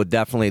 People would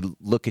definitely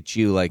look at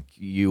you like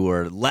you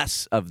were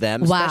less of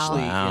them, Wow.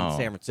 especially Wow. in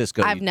San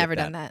Francisco. I've you never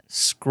get done that.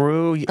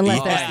 Screw you.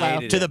 Unless they're Yeah.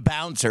 slow. To the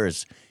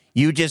bouncers.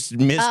 You just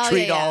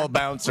mistreat yeah. all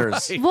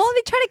bouncers. Well,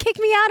 they try to kick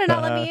me out and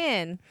not let me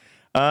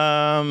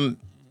in.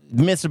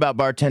 Myths about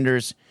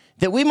bartenders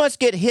that we must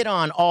get hit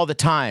on all the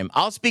time.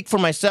 I'll speak for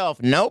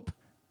myself. Nope.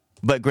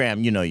 But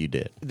Graham, you know you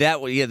did.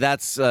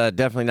 That's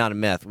definitely not a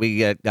myth.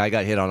 I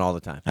got hit on all the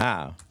time.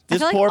 Wow. I This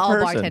feel like poor all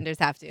person. bartenders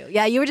have to.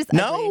 Yeah, you were just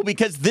No, ugly.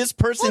 because this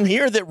person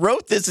here that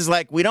wrote this is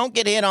like, we don't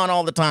get hit on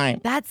all the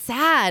time. That's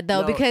sad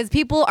though, No. because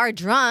people are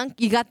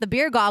drunk. You got the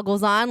beer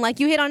goggles on,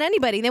 like you hit on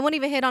anybody. They won't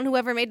even hit on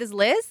whoever made this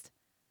list.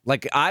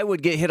 Like, I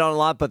would get hit on a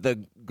lot, but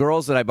the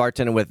girls that I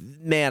bartended with,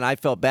 man, I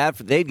felt bad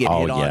for. They'd get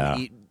Oh,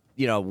 hit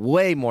yeah. on,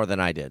 way more than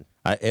I did.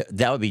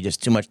 That would be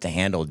just too much to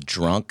handle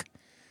drunk.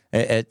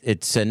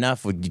 It's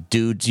enough with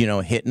dudes,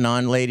 hitting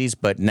on ladies,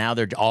 but now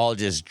they're all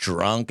just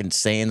drunk and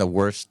saying the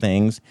worst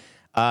things.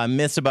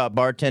 Myths about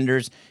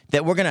bartenders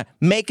that we're going to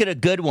make it a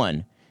good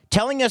one.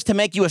 Telling us to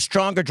make you a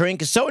stronger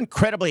drink is so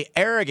incredibly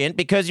arrogant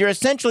because you're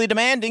essentially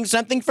demanding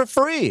something for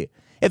free.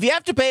 If you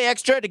have to pay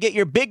extra to get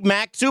your Big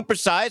Mac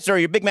supersized or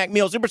your Big Mac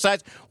meal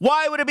supersized,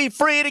 why would it be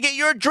free to get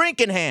your drink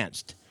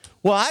enhanced?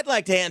 Well, I'd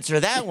like to answer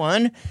that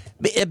one.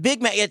 A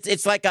Big Mac,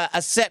 it's like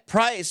a set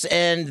price,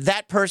 and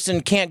that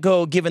person can't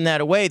go giving that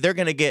away. They're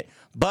going to get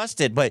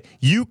busted, but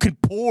you could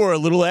pour a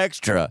little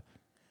extra.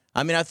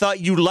 I mean, I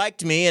thought you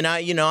liked me, and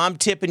I'm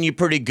tipping you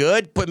pretty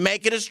good, but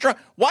make it a strong.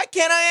 Why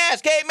can't I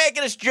ask? Hey, make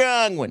it a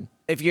strong one.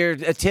 If you're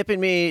tipping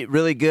me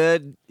really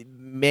good,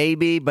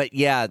 maybe, but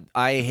yeah,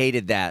 I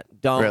hated that.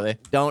 Don't,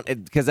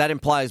 because that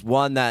implies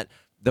one that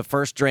the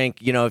first drink,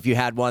 if you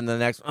had one, the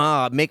next,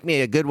 make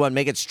me a good one,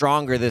 make it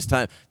stronger this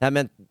time. That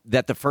meant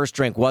that the first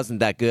drink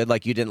wasn't that good,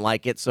 like you didn't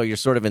like it, so you're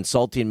sort of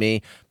insulting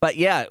me. But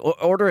yeah,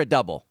 order a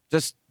double.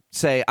 Just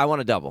say, I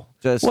want a double.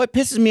 Just What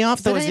pisses me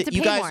off though then is you have that to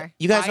you pay guys, more.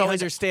 you guys I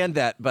always understand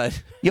that,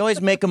 but you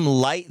always make them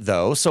light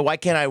though. So why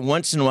can't I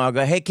once in a while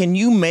go, hey, can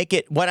you make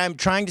it? What I'm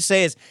trying to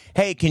say is,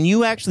 hey, can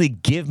you actually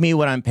give me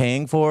what I'm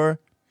paying for?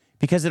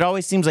 Because it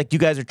always seems like you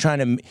guys are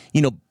trying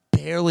to,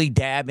 barely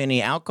dab any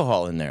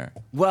alcohol in there.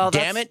 Well,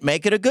 damn it,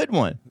 make it a good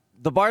one.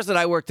 the bars that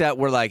I worked at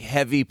were like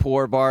heavy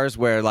pour bars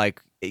where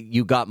like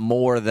you got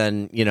more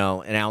than,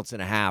 an ounce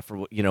and a half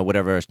or,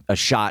 whatever a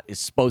shot is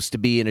supposed to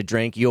be in a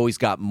drink. You always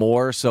got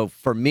more. So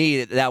for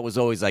me, that was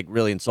always like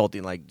really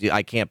insulting. Like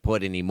I can't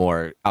put any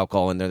more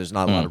alcohol in there. There's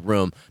not a lot of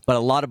room. But a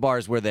lot of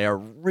bars where they are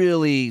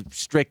really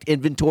strict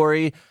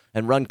inventory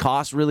and run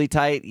costs really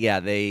tight. Yeah,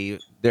 they're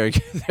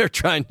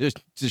trying to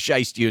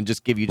shiest you and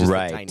just give you just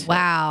Right. a tiny.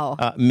 Wow.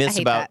 Myths I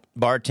hate about that.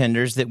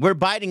 bartenders that we're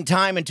biding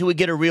time until we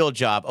get a real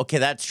job. Okay,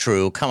 that's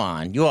true. Come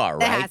on, you are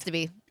That right. has to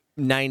be.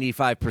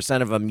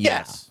 95% of them,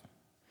 yes.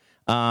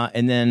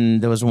 And then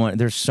there was one.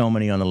 There's so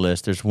many on the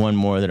list. There's one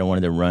more that I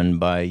wanted to run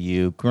by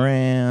you,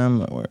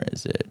 Graham. Where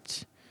is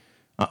it?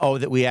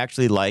 That we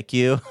actually like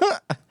you.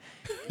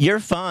 Your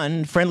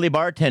fun, friendly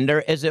bartender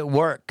is at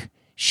work.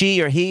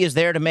 She or he is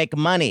there to make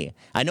money.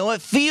 I know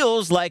it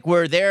feels like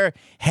we're there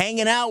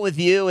hanging out with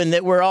you and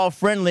that we're all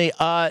friendly.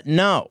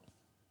 No.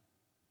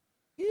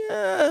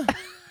 Yeah.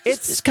 It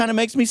just kind of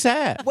makes me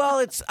sad. Well,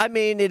 it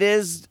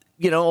is,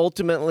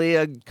 ultimately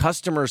a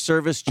customer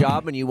service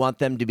job and you want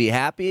them to be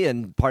happy.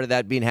 And part of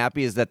that being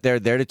happy is that they're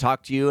there to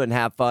talk to you and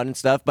have fun and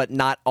stuff. But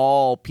not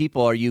all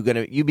people are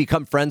you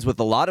become friends with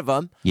a lot of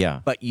them.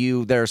 Yeah. But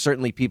there are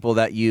certainly people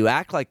that you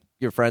act like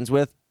you're friends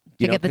with.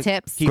 To get the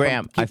tips.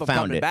 Graham, I found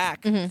coming it.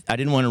 back. I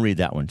didn't want to read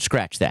that one.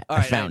 Scratch that. All I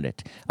right, found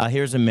it.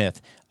 Here's a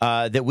myth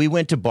that we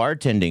went to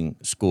bartending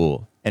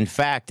school. In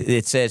fact,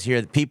 it says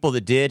here that people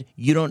that did,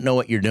 you don't know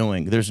what you're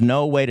doing. There's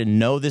no way to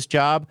know this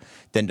job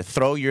than to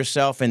throw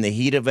yourself in the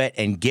heat of it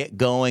and get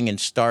going and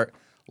start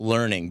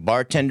learning.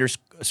 Bartender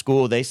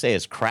school, they say,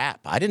 is crap.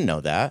 I didn't know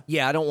that.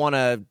 Yeah, I don't want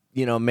to,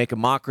 make a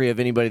mockery of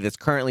anybody that's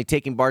currently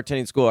taking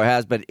bartending school or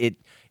has, but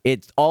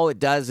it's all it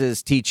does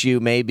is teach you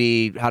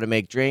maybe how to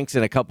make drinks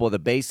and a couple of the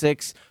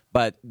basics.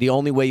 But the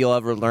only way you'll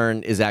ever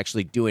learn is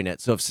actually doing it.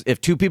 So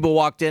if two people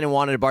walked in and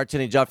wanted a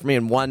bartending job for me,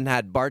 and one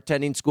had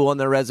bartending school on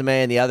their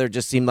resume, and the other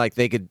just seemed like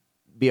they could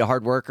be a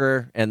hard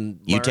worker and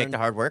You learn, take the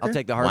hard worker? I'll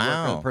take the hard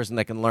Wow. worker, the person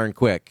that can learn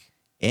quick.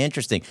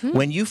 Interesting.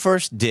 When you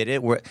first did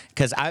it,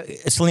 because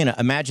Selena,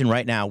 imagine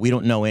right now we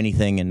don't know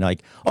anything, and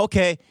like,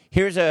 okay,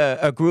 here's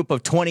a group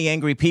of 20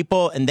 angry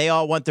people, and they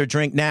all want their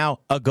drink now.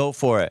 Go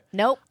for it.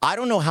 Nope. I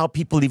don't know how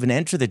people even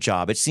enter the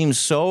job. It seems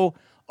so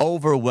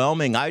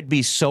overwhelming. I'd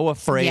be so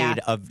afraid Yeah.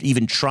 of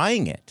even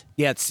trying it.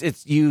 Yeah,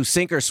 it's you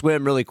sink or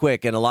swim really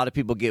quick, and a lot of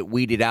people get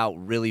weeded out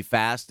really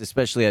fast,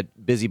 especially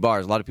at busy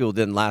bars. A lot of people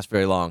didn't last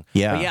very long.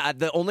 Yeah. But yeah.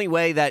 The only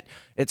way that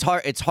it's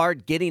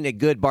hard getting a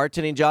good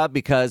bartending job,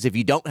 because if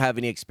you don't have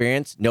any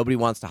experience, nobody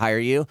wants to hire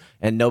you,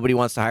 and nobody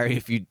wants to hire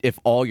you if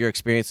all your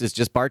experience is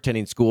just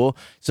bartending school.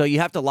 So you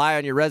have to lie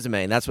on your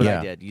resume, and that's what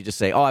I did. You just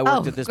say, "Oh, I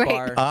worked at this great.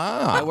 bar.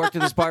 I worked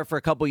at this bar for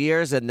a couple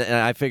years, and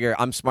I figure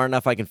I'm smart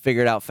enough, I can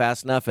figure it out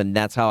fast enough, and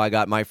that's how I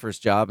got my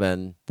first job."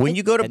 And When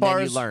you go to and bars,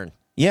 then you learn.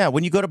 Yeah,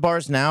 when you go to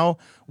bars now,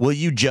 will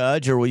you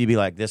judge, or will you be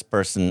like, this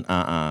person,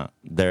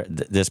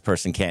 this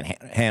person can't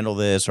handle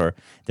this, or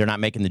they're not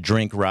making the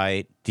drink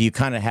right? Do you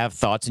kind of have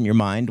thoughts in your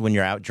mind when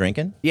you're out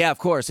drinking? Yeah, of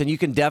course. And you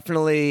can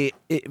definitely,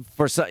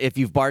 if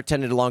you've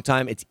bartended a long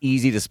time, it's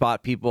easy to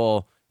spot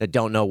people that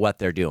don't know what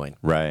they're doing.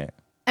 Right.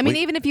 I mean,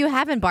 even if you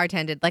haven't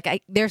bartended,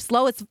 like they're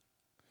slow as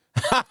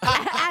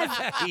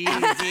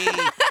Easy.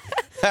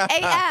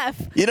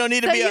 AF. You don't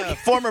need to So be you- a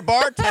former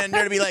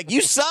bartender to be like,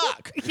 you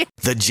suck.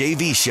 The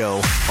JV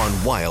Show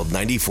on Wild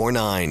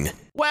 94.9.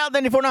 Wild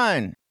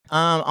 94.9.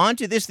 On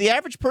to this. The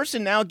average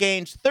person now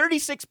gains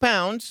 36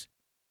 pounds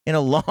in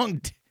a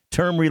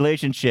long-term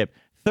relationship.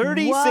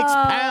 36 Whoa.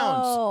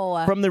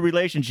 pounds from the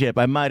relationship.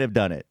 I might have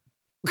done it.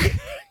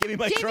 Give me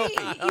my JV, trophy.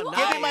 you Give me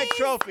my always-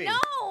 trophy.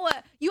 No,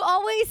 you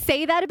always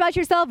say that about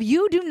yourself.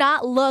 You do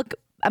not look.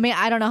 I mean,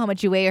 I don't know how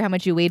much you weigh or how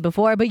much you weighed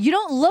before, but you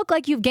don't look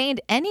like you've gained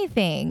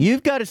anything.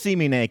 You've got to see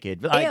me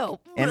naked. Like, Ew.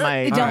 and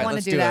my, You don't All right, wanna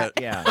let's do that.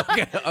 it.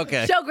 Yeah.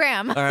 Okay. Show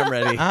Graham. All right, I'm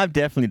ready. I've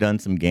definitely done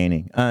some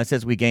gaining. It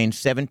says we gained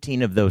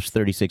 17 of those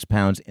 36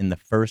 pounds in the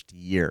first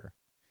year.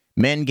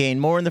 Men gain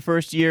more in the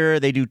first year.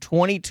 They do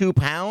 22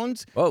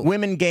 pounds. Whoa.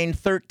 Women gain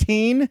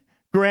 13.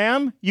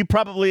 Graham, you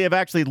probably have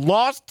actually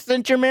lost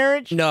since your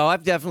marriage. No,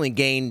 I've definitely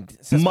gained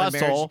since my Muscle.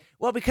 marriage.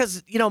 Well,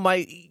 because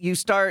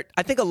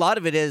I think a lot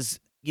of it is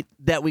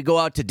that we go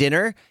out to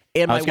dinner,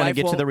 and I my was gonna wife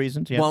get to won't- the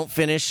reasons, yeah. won't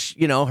finish,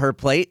 her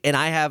plate, and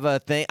I have a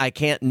thing. I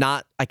can't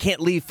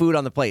leave food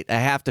on the plate. I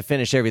have to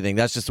finish everything.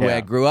 That's just the way Yeah.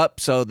 I grew up.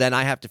 So then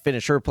I have to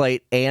finish her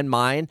plate and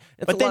mine.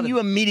 It's But a then lot of- you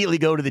immediately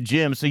go to the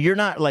gym, so you're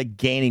not like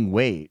gaining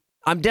weight.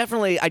 I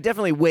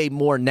definitely weigh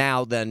more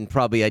now than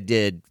probably I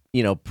did,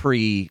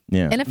 pre.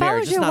 Yeah. And if I marriage.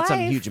 was It's your not wife, some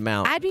huge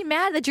amount. I'd be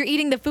mad that you're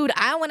eating the food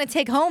I want to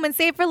take home and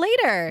save for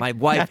later. My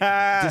wife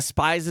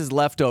despises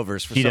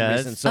leftovers for She some does?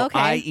 reason. So Okay.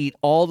 I eat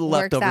all the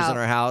Works leftovers out. in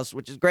our house,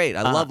 which is great.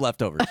 I love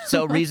leftovers.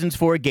 So reasons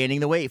for gaining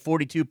the weight.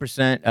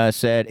 42%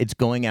 said it's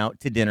going out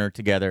to dinner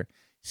together.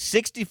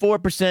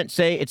 64%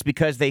 say it's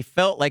because they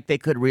felt like they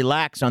could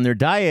relax on their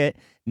diet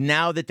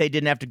now that they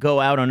didn't have to go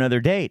out on other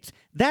dates.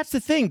 That's the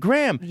thing,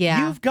 Graham.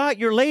 Yeah. You've got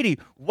your lady.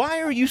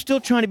 Why are you still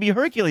trying to be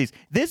Hercules?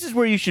 This is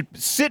where you should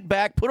sit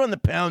back, put on the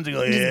pounds, and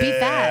go, Just be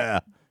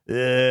fat.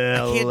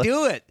 Yeah. I can't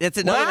do it. It's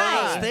another one of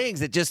Why? those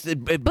things. It just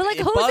it but like,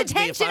 it whose bugs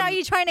me if attention I'm- are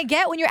you trying to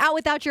get when you're out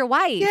without your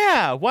wife?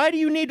 Yeah. Why do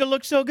you need to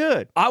look so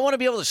good? I want to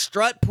be able to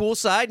strut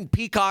poolside and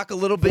peacock a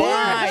little bit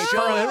Why? and show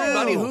For who?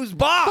 everybody who's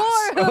boss.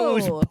 For who?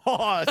 Who's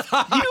boss?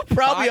 You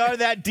probably are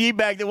that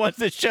D-bag that wants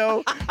to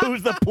show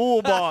who's the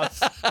pool boss.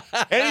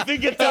 Anything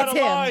gets out of It's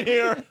him. line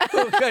here.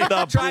 Okay,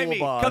 The try pool me.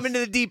 boss. Come into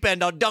the deep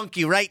end. I'll dunk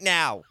you right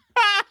now.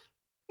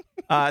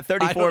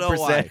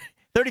 34%.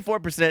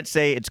 34%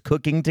 say it's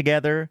cooking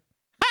together.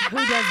 Who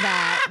does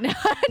that? No,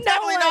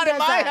 Definitely one not in does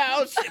my that.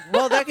 house.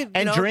 Well, that could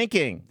And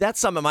drinking. That's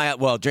some at my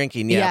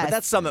drinking, yeah, Yes. but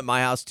that's some at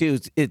my house too.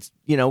 It's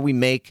we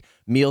make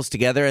meals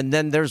together, and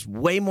then there's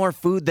way more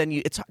food than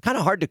you. It's kind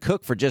of hard to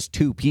cook for just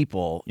two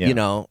people.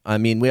 Yeah. I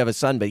mean, we have a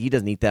son, but he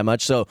doesn't eat that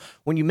much. So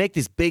when you make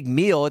this big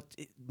meal,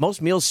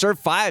 most meals serve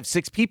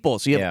 5-6 people,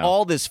 so you have Yeah.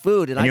 all this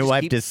food, and And I your just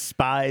wife keep,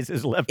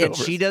 despises and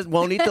leftovers. she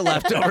won't eat the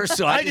leftovers.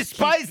 So I just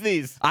despise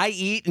these. I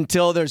eat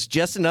until there's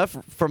just enough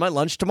for my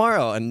lunch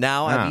tomorrow, and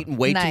now Ah. I've eaten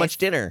way Nice. too much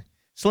dinner.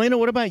 Selena,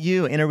 what about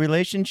you? In a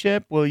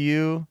relationship, will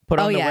you put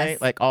on Oh, the yes.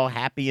 weight, like all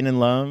happy and in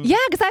love? Yeah,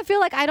 because I feel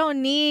like I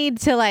don't need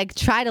to like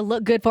try to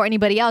look good for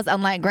anybody else,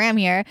 unlike Graham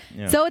here.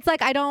 Yeah. So it's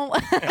like I don't.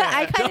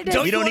 I kind of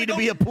don't You don't need to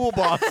be a pool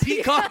boss.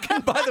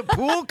 Peacocking by the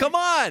pool? Come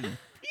on.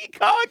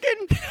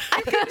 Peacocking.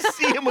 I couldn't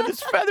see him with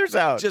his feathers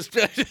out. Just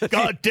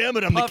God damn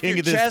it, I'm the puff king your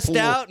of this chest pool.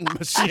 out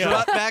and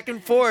strut back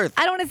and forth.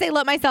 I don't want to say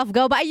let myself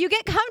go, but you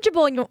get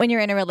comfortable when you're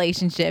in a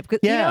relationship. 'Cause,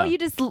 Yeah. you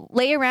just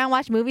lay around,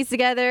 watch movies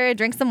together,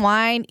 drink some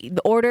wine,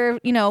 order,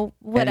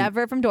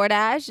 whatever from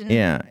DoorDash. And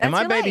Yeah. that's And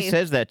my your baby life.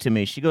 says that to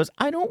me. She goes,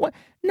 I don't want,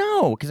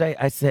 no. Because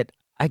I said,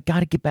 I got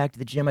to get back to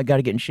the gym. I got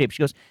to get in shape.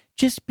 She goes,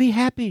 just be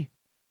happy.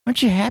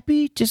 Aren't you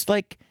happy? Just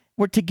like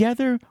we're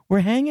together, we're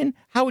hanging.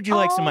 How would you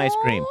like some ice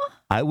cream? Aw.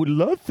 I would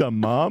love some,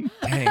 Mom.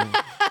 I Dang,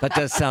 that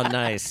does sound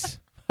nice.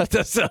 That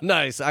does sound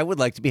nice. I would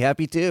like to be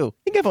happy too.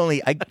 think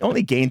I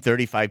only gained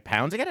 35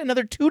 pounds. I got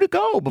another 2 to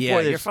go before Yeah,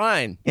 this. you're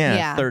fine. Yeah,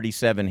 Yeah.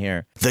 37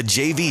 here. The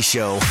JV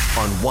Show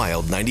on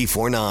Wild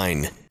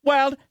 94.9.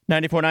 Wild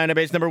 94.9, a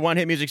base number 1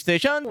 hit music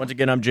station. Once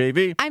again, I'm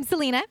JV. I'm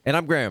Selena. And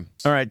I'm Graham.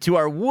 All right, to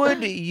our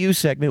Would You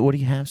segment. What do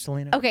you have,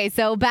 Selena? Okay,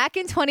 so back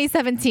in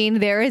 2017,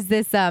 there is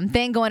this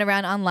thing going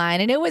around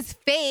online, and it was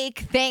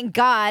fake. Thank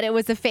God, it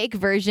was a fake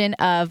version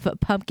of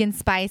pumpkin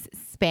spice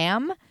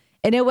spam,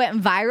 and it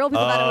went viral. People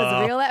thought it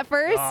was real at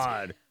first.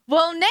 God.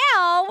 Well,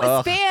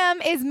 now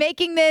Spam is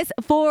making this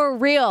for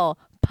real.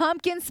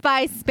 Pumpkin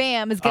spice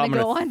Spam is going to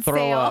go on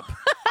sale.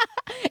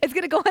 It's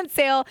going to go on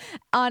sale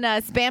on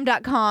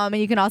spam.com,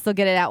 and you can also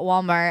get it at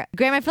Walmart.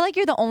 Graham, I feel like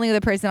you're the only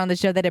other person on the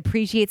show that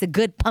appreciates a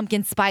good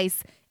pumpkin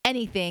spice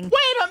anything. Wait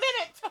a minute.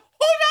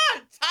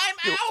 Hold on.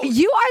 Time out.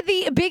 You are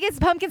the biggest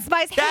pumpkin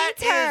spice That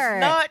hater.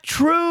 is not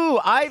true.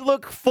 I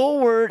look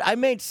forward. I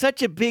made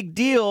such a big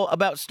deal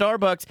about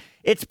Starbucks.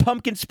 It's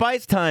pumpkin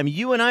spice time.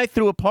 You and I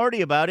threw a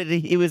party about it.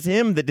 It was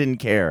him that didn't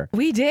care.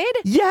 We did?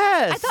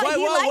 Yes. I thought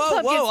he liked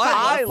pumpkin spice.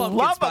 I pumpkin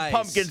love spice. a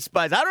pumpkin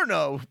spice. I don't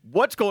know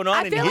what's going on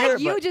I in feel here. like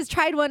you just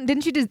tried one.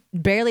 Didn't you just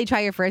barely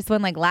try your first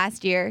one like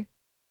last year?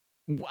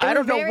 I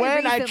don't know very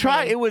when I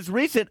tried. recently. It was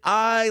recent.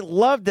 I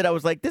loved it. I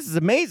was like, this is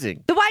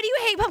amazing. So why do you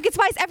hate pumpkin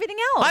spice everything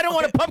else? I don't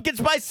want a pumpkin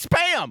spice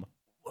spam.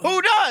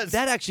 Who does?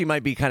 That actually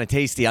might be kind of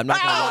tasty. I'm not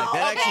going to lie.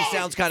 That Okay. actually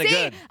sounds kind of See,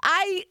 good.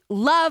 I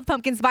love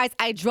pumpkin spice.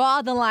 I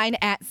draw the line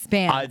at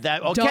Spam. Okay,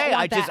 Don't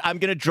want that. I'm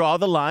gonna draw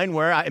the line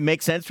where it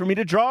makes sense for me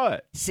to draw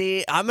it.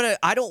 See,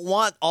 I don't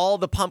want all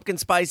the pumpkin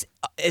spice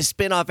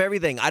spin off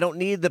everything. I don't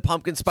need the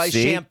pumpkin spice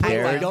See, shampoo.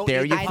 there- I don't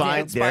there need you the find-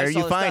 pumpkin spice, there you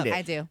all this find stuff. it.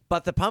 I do.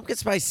 But the pumpkin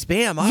spice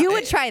spam, You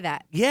would try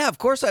that. Yeah, of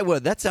course I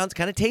would. That sounds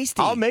kind of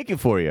tasty. I'll make it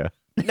for you.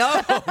 No,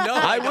 I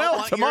I don't will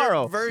want your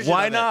tomorrow. version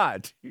Why of it.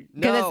 not? Because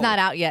No. it's not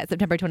out yet,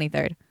 September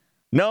 23rd.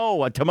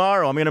 No,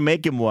 tomorrow I'm gonna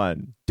make him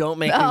one. Don't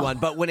make me one.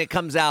 But when it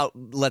comes out,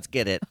 let's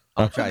get it.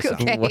 I'll try some.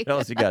 Okay. What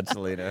else you got,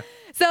 Selena?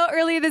 So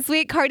earlier this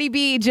week, Cardi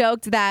B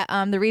joked that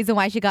the reason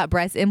why she got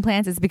breast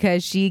implants is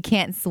because she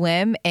can't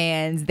swim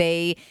and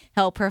they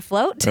help her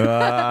float. Do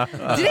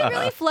they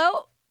really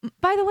float?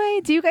 By the way,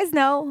 do you guys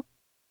know?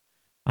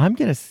 I'm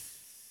gonna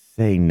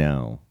say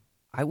no.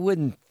 I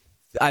wouldn't.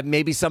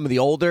 Maybe some of the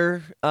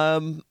older,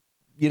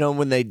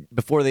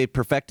 before they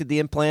perfected the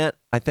implant.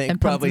 I think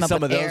And pumped probably them up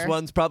some of with those air.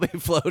 ones probably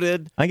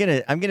floated. I'm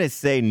gonna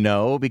say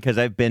no because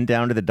I've been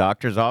down to the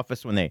doctor's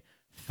office when they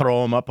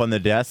throw them up on the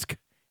desk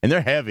and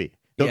they're heavy.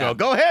 They'll Yeah.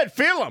 go ahead,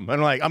 feel them.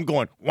 And I'm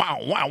going, wow.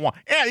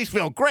 Yeah, these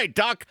feel great,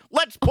 doc.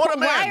 Let's put them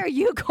Why in. are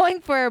you going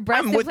for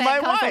breast I'm with my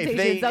implant wife.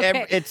 consultations?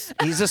 Okay. It's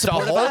He's a the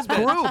supportive whole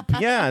husband.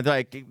 group.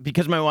 Yeah,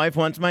 because my wife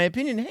wants my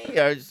opinion.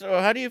 Hey, so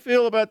how do you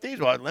feel about these?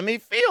 Well, let me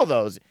feel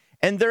those.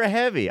 And they're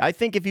heavy. I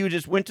think if you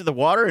just went to the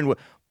water and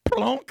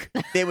plonk,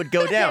 they would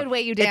go down. would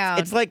weigh you It's- down.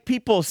 It's like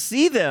people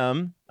see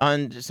them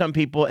on some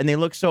people and they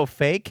look so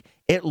fake.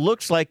 It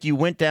looks like you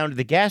went down to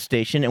the gas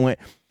station and went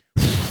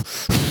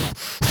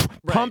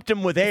pumped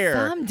them with air.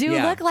 Some do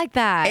Yeah. look like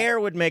that. Air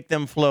would make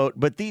them float,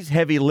 but these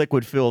heavy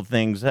liquid-filled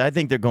things, I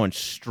think they're going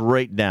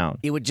straight down.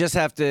 It would just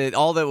have to.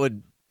 All that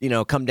would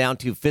come down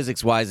to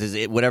physics-wise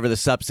is whatever the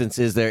substance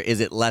is there. Is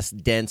it less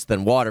dense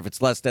than water? If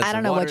it's less dense, I don't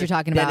than know what water, you're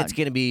talking then about. it's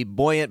going to be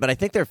buoyant. But I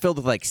think they're filled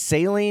with like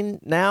saline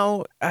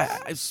now.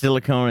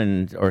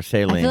 Silicone or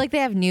saline. I feel like they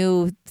have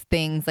new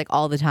things like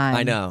all the time.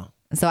 I know.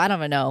 So I don't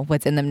even know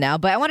what's in them now.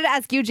 But I wanted to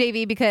ask you,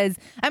 JV, because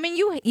I mean,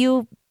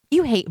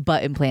 you hate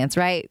butt implants,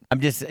 right? I'm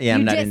just You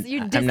I'm not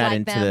dislike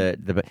into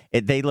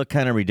the they look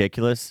kind of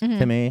ridiculous Mm-hmm.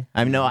 to me.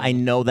 I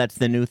know that's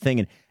the new thing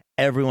and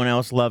everyone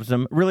else loves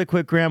them. Really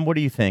quick, Graham, what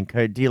do you think?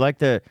 Do you like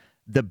the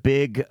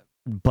big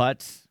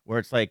butts where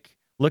it's like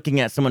looking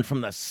at someone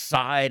from the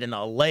side and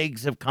the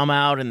legs have come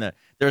out and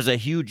there's a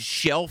huge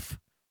shelf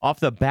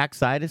off the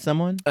backside of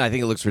someone? I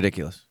think it looks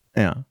ridiculous.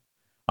 Yeah.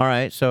 All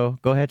right, so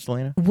go ahead,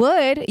 Selena.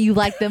 Would you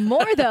like them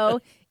more though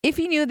if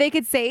you knew they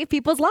could save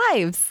people's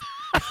lives?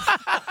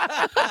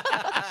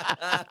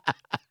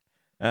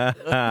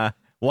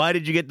 Why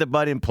did you get the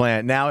butt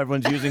implant? Now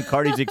everyone's using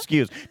Cardi's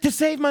excuse to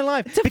save my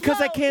life because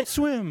I float. can't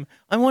swim.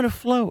 I want to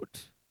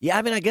float. Yeah,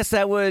 I mean, I guess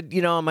that would,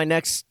 on my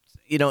next,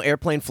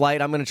 airplane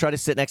flight, I'm going to try to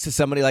sit next to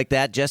somebody like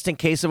that just in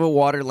case of a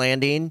water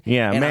landing.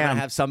 Yeah, and I'm ma'am. going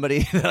to have somebody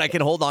that I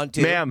can hold on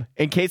to. Ma'am,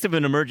 in case of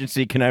an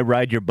emergency, can I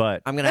ride your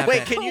butt? I'm going to have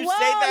Wait, to. can you Whoa, say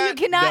that? you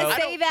cannot No.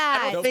 say I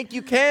that. don't think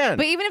you can.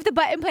 But even if the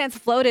butt implants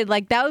floated,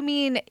 like that would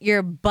mean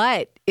your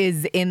butt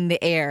is in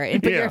the air,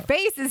 but Yeah. your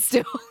face is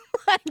still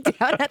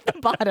down at the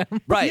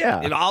bottom. Right.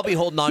 Yeah. And I'll be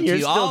holding on You're to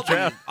you.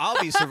 still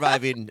I'll be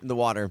surviving in the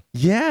water.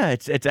 Yeah,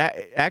 it's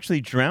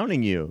actually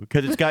drowning you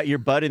because it's got your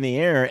butt in the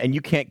air and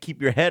you can't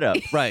keep your head up.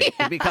 Right.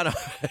 It'd be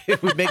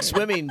it would make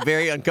swimming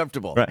very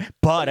uncomfortable. Right.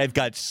 But I've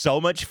got so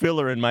much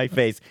filler in my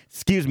face.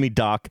 Excuse me,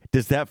 Doc.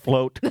 Does that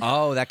float?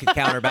 Oh, that could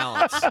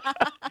counterbalance.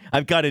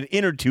 I've got an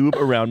inner tube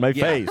around my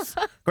Yeah. face.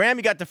 Graham,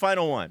 you got the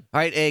final one. All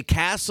right, a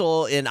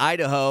castle in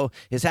Idaho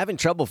is having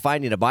trouble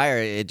finding a buyer.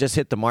 It just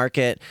hit the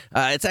market.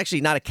 It's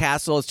actually not a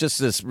castle. It's just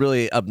this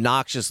really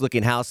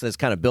obnoxious-looking house that's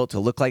kind of built to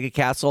look like a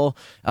castle.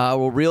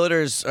 Well,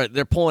 realtors,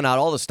 they're pulling out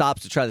all the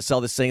stops to try to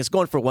sell this thing. It's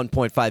going for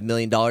 $1.5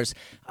 million.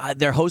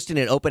 They're hosting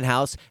an open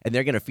house, and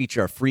they're going to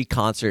feature a free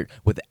concert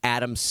with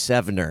Adam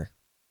Sevner.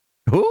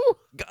 Who?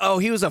 Oh,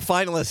 he was a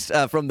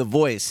finalist from The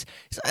Voice.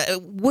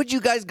 Would you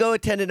guys go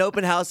attend an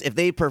open house if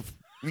they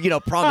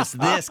promise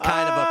this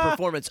kind of a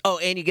performance? Oh,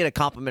 and you get a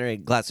complimentary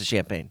glass of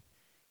champagne.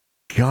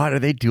 God, are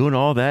they doing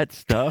all that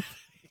stuff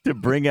to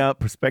bring out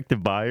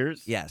prospective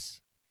buyers? Yes.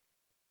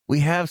 we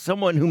have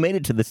someone who made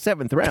it to the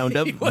 7th round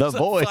of He The was a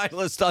Voice.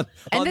 finalist on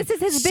And this is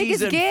his biggest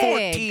season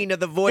gig. 14 of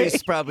The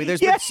Voice, probably. There's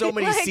Yeah, been so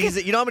many like,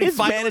 seasons. You know how many his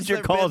finalists manager there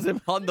have calls been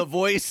him. on The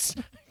Voice?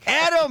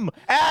 Adam,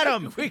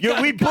 We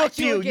we got booked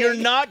you you. a You're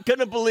gig. not going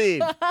to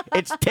believe.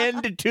 It's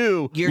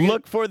 10-2.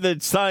 Look for the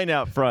sign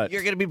out front.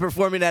 You're going to be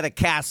performing at a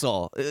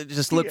castle.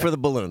 Just look for the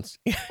balloons.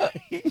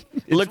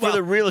 Look for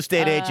the real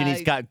estate agent.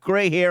 He's got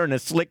gray hair and a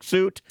slick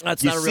suit.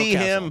 That's you not a real see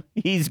him,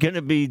 he's going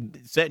to be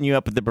setting you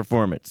up at the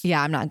performance.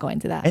 Yeah, I'm not going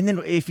to that. And then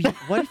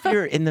what if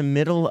you're in the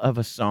middle of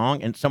a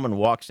song and someone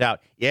walks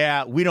out,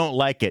 yeah, we don't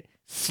like it,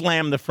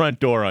 slam the front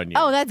door on you.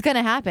 Oh, that's going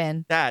to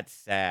happen. That's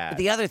sad.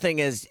 The other thing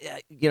is,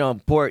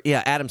 poor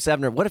Adam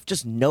Sevner. What if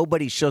just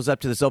nobody shows up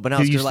to this open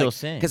house? Do you still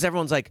sing? Because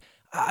everyone's like,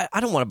 I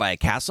don't want to buy a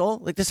castle.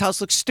 Like, this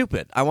house looks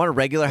stupid. I want a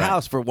regular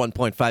house for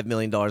 $1.5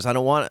 million. I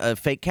don't want a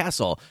fake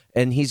castle.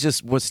 And he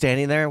just was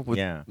standing there with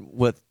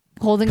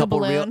Holding a couple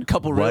balloon.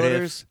 couple What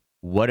realtors.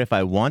 what if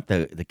I want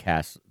the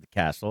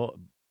castle,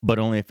 but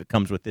only if it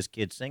comes with this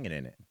kid singing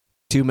in it?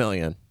 $2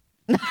 million.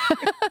 As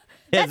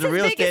That's a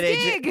real his estate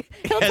biggest agent, gig.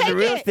 He'll as a take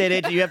real it. estate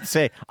agent, you have to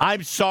say,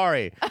 "I'm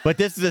sorry, but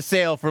this is a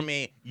sale for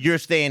me. You're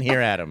staying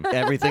here, Adam."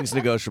 Everything's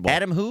negotiable.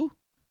 Adam who?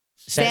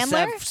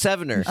 Sandler?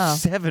 Sevener. Oh.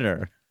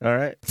 Sevener. All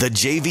right. The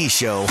JV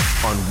Show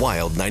on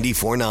Wild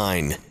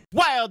 94.9.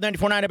 Wild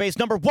 94.9 base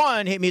number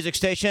 1 hit music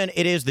station.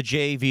 It is the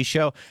JV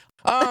Show.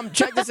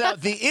 Check this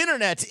out. The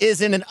internet is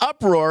in an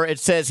uproar, it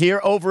says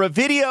here, over a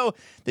video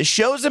that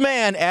shows a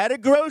man at a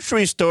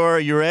grocery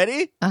store. You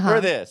ready for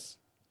this?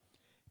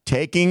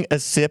 Taking a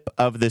sip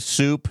of the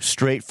soup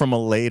straight from a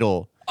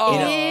ladle. Oh.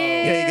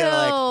 You got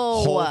like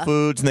Whole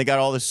Foods and they got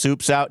all the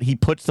soups out. He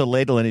puts the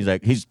ladle in.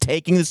 He's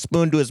taking the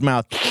spoon to his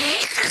mouth.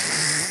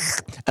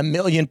 1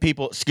 million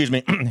people,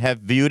 have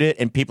viewed it,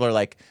 and people are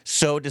like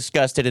so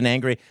disgusted and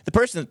angry. The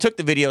person that took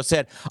the video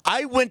said,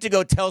 I went to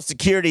go tell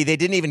security. They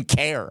didn't even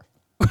care.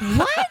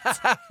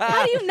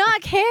 How do you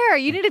not care?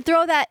 You need to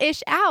throw that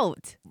ish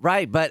out.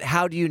 Right, but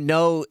how do you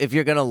know if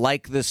you're going to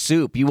like the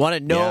soup? You want to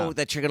know Yeah.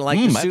 that you're going to like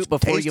the that's soup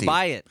before tasty. you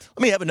buy it.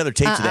 Let me have another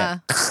taste of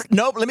that.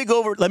 Nope, let me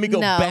go No.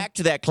 back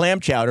to that clam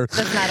chowder.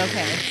 That's not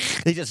okay.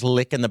 They just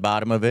lick in the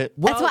bottom of it.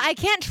 That's why I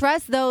can't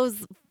trust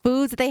those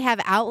foods that they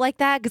have out like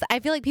that because I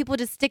feel like people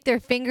just stick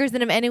their fingers in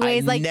them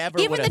anyways. I Like never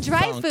even would've the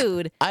dry thunk.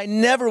 food. I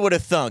never would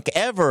have thunk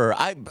ever.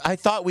 I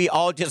thought we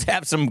all just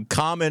have some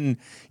common,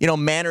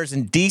 manners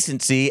and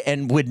decency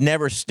and would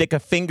never stick a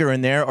finger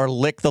in there or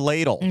lick the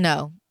ladle.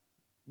 No.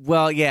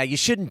 Well, yeah, you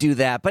shouldn't do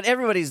that. But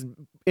everybody's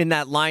in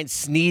that line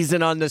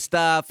sneezing on the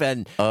stuff,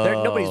 and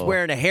nobody's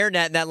wearing a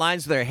hairnet in that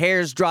line, so their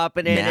hair's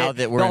dropping in Now it.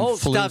 that we're the in whole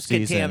flu stuff's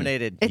season.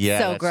 contaminated. It's Yeah,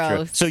 so that's true.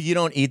 gross. So you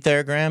don't eat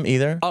there, Graham,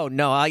 either? Oh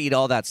no, I eat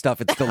all that stuff.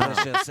 It's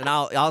delicious, and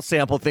I'll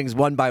sample things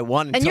one by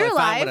one And until you're I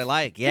find alive. what I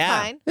like. You're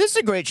Yeah, fine. This is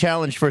a great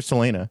challenge for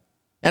Selena.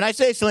 And I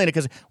say Selena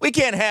because we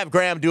can't have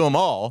Graham do them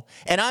all.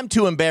 And I'm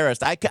too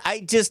embarrassed.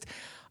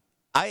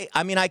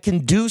 I mean, I can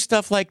do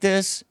stuff like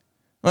this.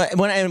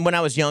 When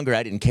I was younger,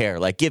 I didn't care.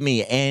 Like, give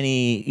me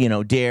any,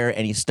 dare,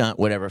 any stunt,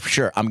 whatever.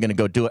 Sure, I'm going to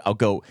go do it. I'll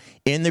go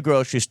in the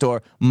grocery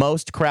store,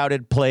 most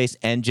crowded place,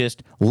 and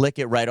just lick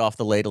it right off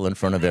the ladle in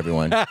front of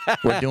everyone.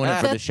 We're doing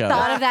it for the show.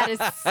 Thought of that is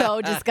so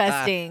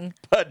disgusting.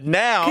 But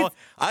now,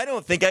 I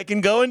don't think I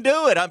can go and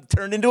do it. I'm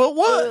turned into a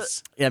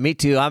wuss. yeah, me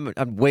too. I'm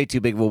way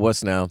too big of a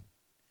wuss now.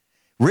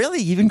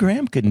 Really? Even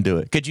Graham couldn't do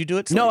it. Could you do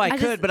it, No, Selena? I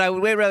could, just- but I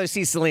would way rather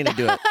see Selena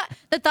do it.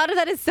 The thought of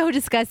that is so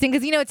disgusting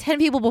because 10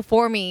 people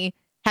before me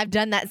have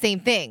done that same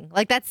thing.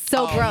 Like that's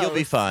so gross. You'll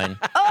be fine.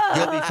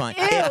 You'll be fine.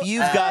 If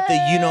you've got the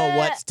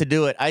you-know-whats to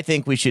do it, I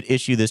think we should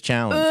issue this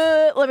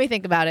challenge. Let me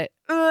think about it.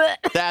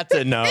 That's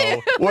a no.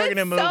 We're going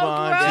to move so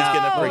on. She's going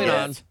to gross. Moving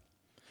on. forget.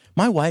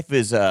 My wife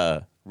is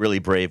really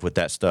brave with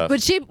that stuff.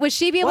 Would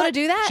she be able to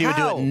do that? She would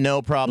do How? it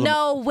no problem.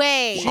 No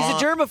way. She's a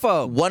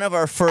germaphobe. One of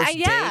our first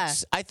yeah.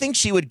 dates, I think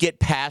she would get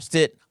past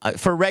it.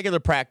 For regular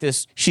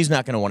practice, she's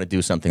not going to want to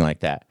do something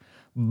like that.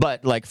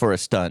 But like for a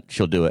stunt,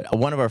 she'll do it.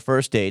 One of our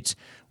first dates,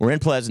 we're in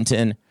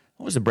Pleasanton.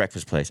 What was the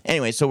breakfast place?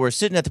 Anyway, so we're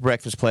sitting at the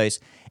breakfast place,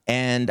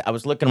 and I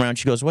was looking around.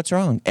 She goes, "What's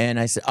wrong?" And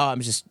I said, "Oh,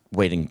 I'm just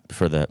waiting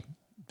for the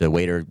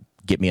waiter to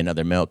get me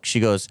another milk." She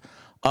goes,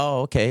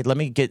 "Oh, okay, let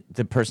me get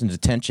the person's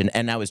attention."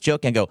 And I was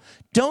joking. I go,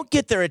 "Don't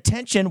get their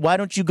attention. Why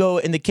don't you go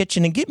in the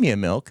kitchen and give me a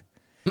milk?"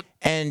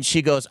 And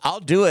she goes, "I'll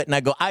do it." And I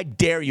go, "I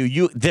dare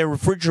you. Their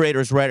refrigerator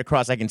is right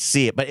across. I can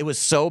see it." But it was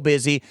so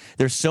busy.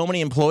 There's so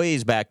many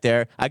employees back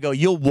there. I go,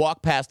 "You'll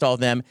walk past all of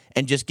them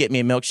and just get me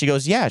a milk." She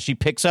goes, "Yeah." She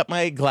picks up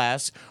my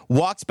glass,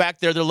 walks back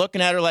there. They're looking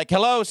at her like,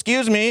 "Hello,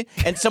 excuse me."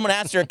 And someone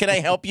asks her, "Can I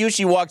help you?"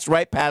 She walks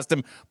right past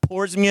them,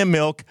 pours me a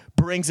milk,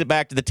 brings it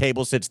back to the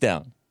table, sits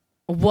down.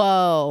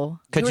 Whoa.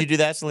 Could you do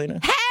that, Selena?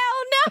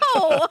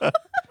 Hell no.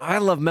 I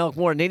love milk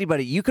more than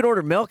anybody. You could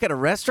order milk at a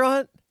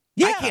restaurant?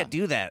 Yeah. I can't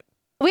do that.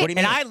 Wait, What do you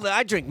And mean?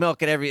 I drink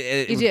milk at every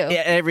You do?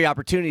 at every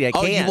opportunity I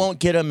Oh, can. you won't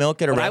get a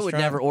milk at a But I restaurant? would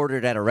never order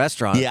it at a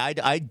restaurant. Yeah,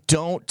 I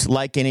don't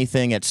like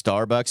anything at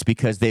Starbucks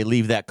because they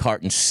leave that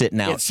carton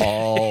sitting out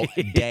all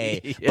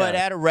day. Yeah. But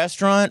at a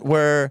restaurant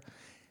where,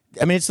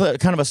 I mean, it's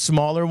kind of a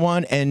smaller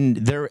one and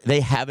they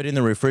have it in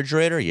the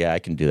refrigerator, yeah, I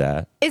can do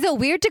that. Is it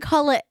weird to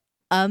call it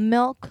a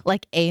milk,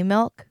 like a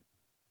milk,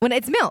 when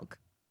it's milk?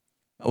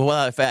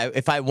 Well,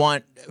 if I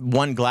want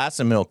one glass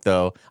of milk,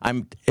 though,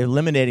 I'm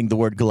eliminating the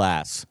word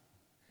glass.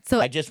 So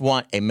I just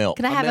want a milk.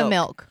 can I have a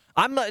milk?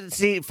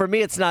 See, for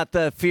me, it's not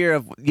the fear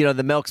of,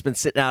 the milk's been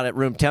sitting out at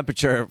room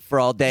temperature for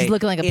all day. Just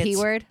looking like a P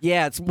word?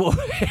 Yeah, it's more,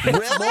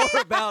 more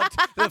about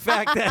the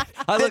fact that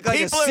I look like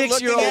a people are looking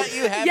 6-year-old at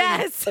you having-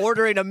 Yes.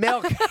 ordering a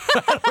milk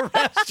at a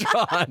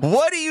restaurant.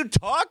 What are you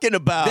talking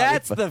about?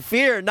 That's the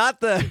fear, not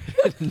the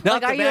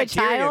not are the you a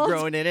bacteria child?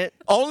 growing in it.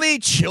 Only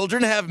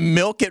children have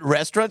milk at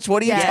restaurants?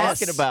 What are you Yes.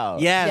 talking about?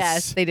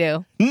 Yes. They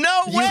do.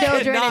 No way.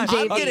 Children and I'm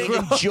JV. going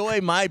to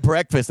enjoy my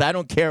breakfast. I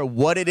don't care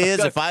what it is.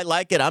 If I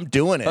like it, I'm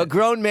doing it. A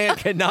grown man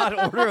cannot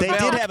order a They milk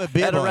did have a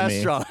bib at a on me.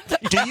 restaurant.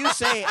 Do you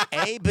say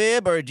a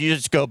bib or do you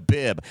just go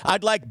bib?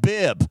 I'd like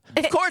bib.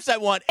 Of course I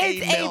want a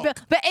It's milk.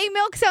 but a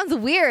milk sounds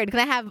weird. Can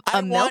I have a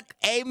I milk? want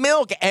a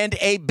milk and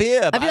a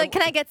bib. I'd be like,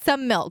 can I get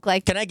some milk?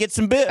 Like, Can I get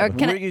some bib? or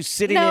can Were I, you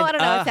sitting no, in I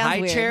don't know. a It sounds high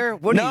weird. chair?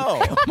 What are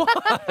you?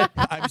 No.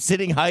 I'm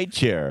sitting high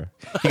chair.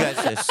 You guys,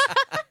 this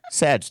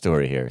sad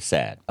story here.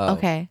 Sad.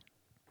 Okay.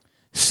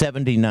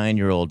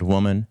 79-year-old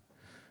woman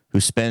who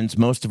spends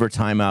most of her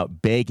time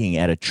out begging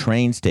at a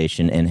train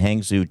station in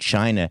Hangzhou,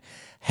 China,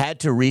 had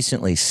to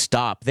recently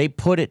stop. They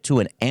put it to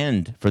an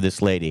end for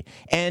this lady.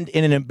 And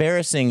in an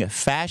embarrassing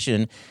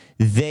fashion,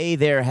 they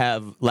there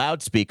have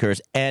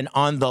loudspeakers. And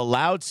on the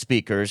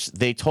loudspeakers,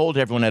 they told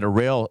everyone at a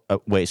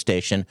railway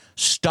station,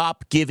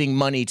 stop giving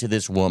money to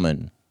this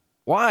woman.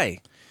 Why?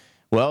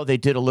 Well, they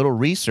did a little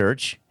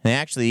research. They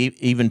actually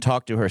even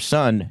talked to her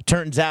son.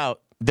 Turns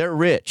out they're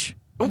rich.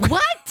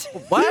 What?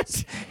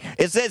 What?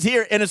 It says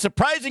here, in a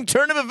surprising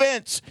turn of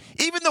events,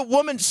 even the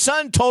woman's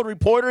son told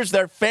reporters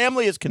their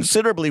family is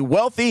considerably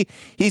wealthy.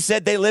 He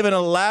said they live in a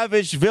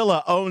lavish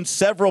villa, own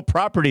several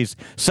properties,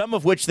 some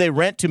of which they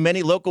rent to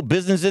many local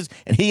businesses,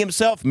 and he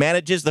himself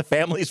manages the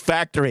family's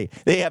factory.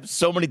 They have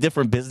so many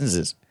different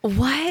businesses.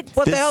 What?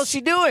 What the This- hell is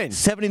she doing?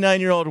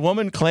 79-year-old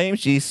woman claims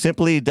she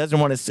simply doesn't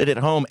want to sit at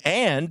home,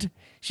 and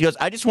she goes,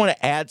 I just want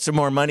to add some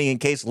more money in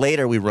case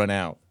later we run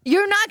out.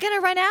 You're not going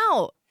to run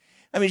out.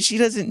 I mean, she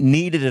doesn't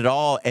need it at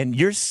all, and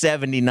you're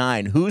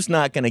 79. Who's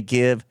not going to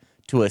give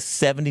to a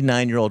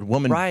 79-year-old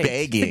woman Right.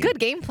 begging? It's a good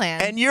game plan.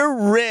 And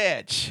you're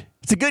rich.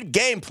 It's a good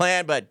game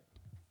plan, but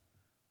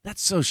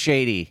That's so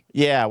shady.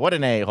 yeah, what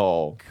an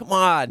a-hole. Come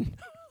on.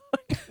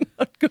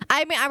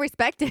 I mean, I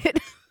respect it.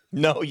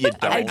 No, you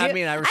don't. I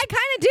mean, I I kind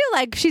of do.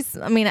 Like,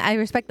 I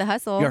respect the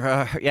hustle.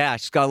 yeah,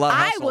 she's got a lot of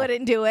I hustle.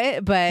 wouldn't do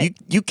it, but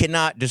you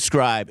cannot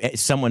describe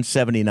someone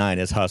 79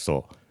 as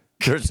hustle.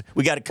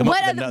 We got to come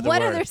What up with other- another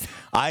what word.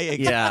 others-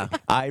 Yeah.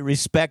 I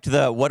respect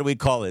the, what do we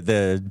call it?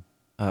 The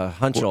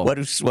Hunchel.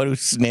 what do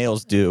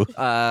snails do?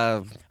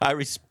 Uh, I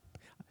respect.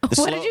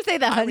 What did you say,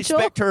 the I hunchel?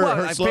 respect her, well,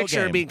 her I slow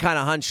picture her game. being kind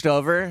of hunched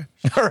over.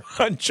 her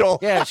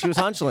hunchel. Yeah, she was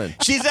hunchling.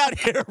 She's out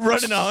here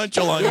running a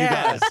hunchel on you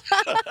Yeah. guys.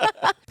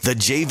 The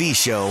JV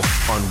Show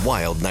on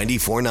Wild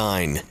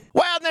 94.9.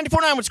 Wild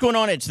 94.9, what's going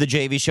on? It's the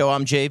JV Show.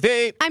 I'm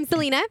JV. I'm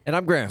Selena. And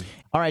I'm Graham.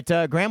 All right,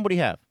 Graham, what do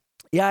you have?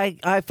 Yeah,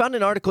 I found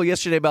an article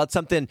yesterday about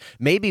something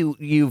maybe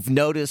you've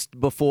noticed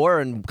before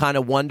and kind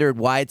of wondered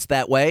why it's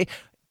that way.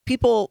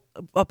 People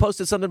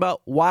posted something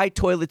about why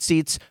toilet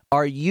seats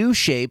are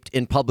U-shaped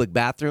in public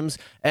bathrooms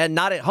and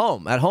not at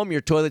home. At home,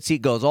 your toilet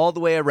seat goes all the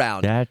way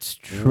around. That's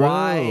true.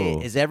 Why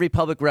is every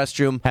public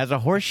restroom Has a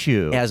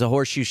horseshoe. has a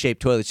horseshoe-shaped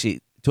toilet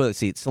seat?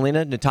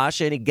 Selena,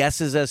 Natasha, any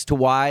guesses as to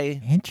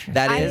why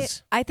that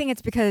is? I think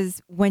it's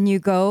because when you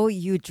go,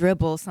 you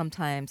dribble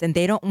sometimes, and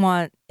they don't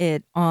want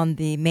it on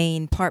the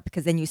main part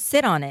because then you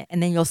sit on it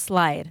and then you'll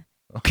slide.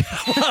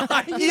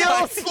 You'll You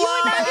go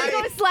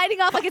sliding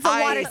off like it's a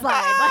water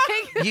slide.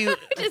 Like, You,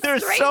 just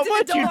There's straight so to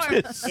much the you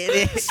door.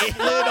 just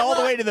slid all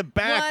the way to the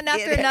back. One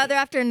after another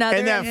after another.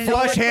 And that no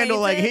flush one handle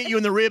cleans like it. hit you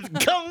in the ribs.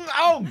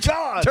 Oh,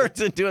 God. turns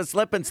into a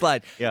slip and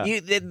slide. Yeah.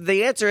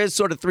 The answer is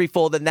sort of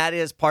threefold, and that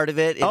is part of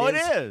it. It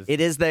is.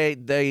 It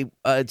is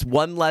it's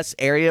one less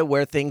area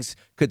where things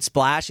could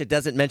splash. It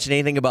doesn't mention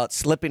anything about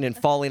slipping and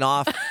falling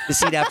off the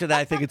seat after that.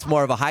 I think it's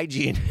more of a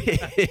hygiene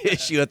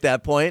issue at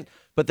that point.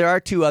 But there are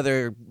two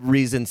other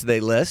reasons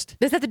they list.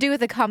 Does that have to do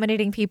with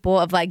accommodating people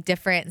of like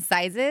different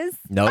sizes?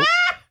 Nope.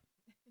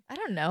 I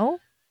don't know.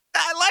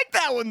 I like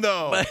that one,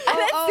 though.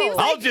 That seems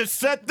I'll like just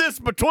set this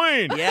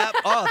between. Yep.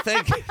 Oh,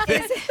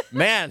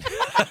 man.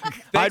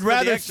 I'd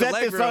rather set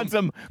this on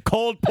some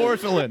cold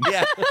porcelain.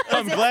 Yeah.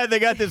 I'm glad they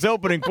got this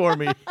opening for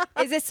me.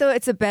 Is it so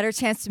it's a better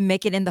chance to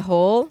make it in the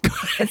hole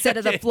instead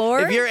of the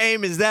floor? If your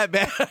aim is that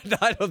bad,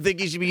 I don't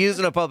think you should be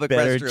using a public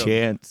Better restroom.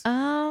 chance.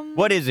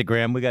 What is it,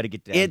 Graham? We got to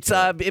get down It's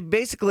to it.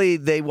 basically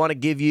they want to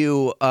give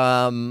you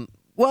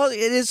well, it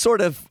is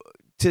sort of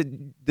to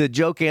the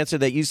joke answer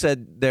that you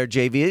said there,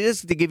 JV. It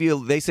is to give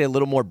you, they say, a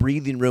little more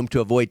breathing room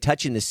to avoid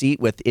touching the seat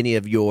with any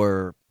of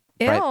your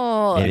Ew.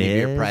 any of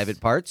your is?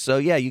 private parts. So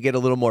yeah, you get a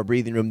little more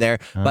breathing room there.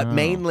 But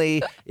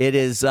mainly it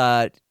is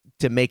to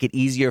make it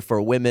easier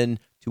for women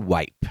to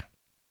wipe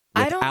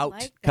I don't without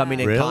like that. coming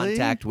in Really?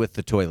 contact with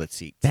the toilet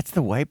seat. That's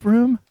the wipe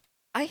room?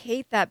 I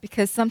hate that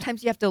because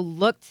sometimes you have to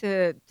look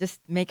to just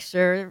make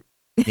sure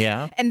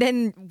Yeah. And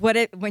then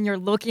when you're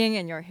looking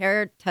and your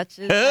hair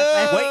touches.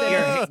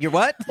 Wait, you're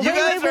what? You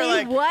guys are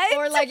like, what?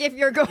 Or like if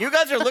you're going. you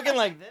guys are looking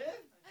like this?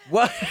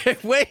 What?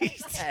 Wait. What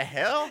the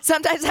hell?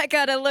 Sometimes I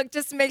gotta look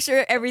just to make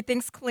sure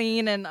everything's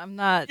clean and I'm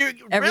not.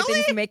 Everything's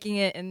Really? making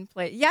it in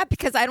place. Yeah,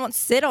 because I don't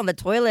sit on the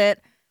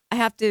toilet. I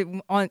have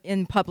to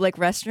in public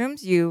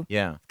restrooms. You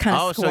Yeah. Kinda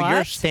Oh, so you're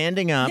squat.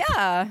 standing up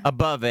Yeah.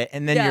 above it,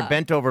 and then you're Yeah.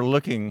 bent over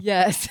looking.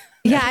 Yes.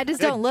 Yeah, I just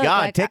Good don't look.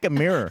 God, like, take a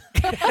mirror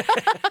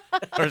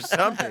or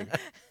something.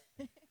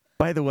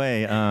 By the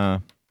way, I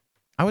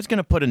was going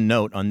to put a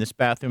note on this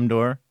bathroom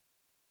door.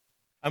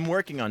 I'm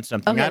working on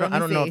something. Okay, I let me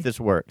don't know see. if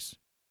this works.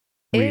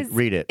 Is-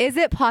 Read it. Is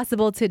it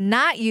possible to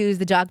not use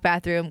the jock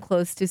bathroom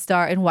close to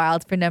Star and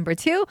Wild for number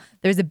 2?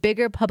 There's a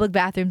bigger public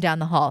bathroom down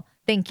the hall.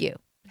 Thank you.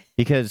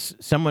 Because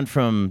someone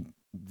from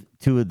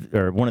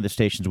one of the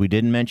stations we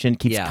didn't mention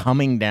keeps Yeah.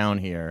 coming down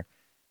here,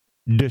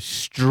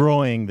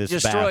 destroying this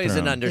Destroy is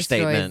an bathroom.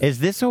 understatement. Is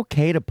this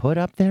okay to put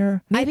up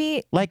there?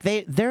 Maybe Like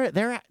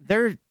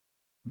there's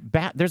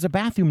a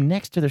bathroom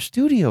next to their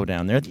studio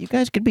down there that you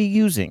guys could be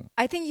using.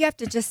 I think you have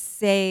to just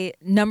say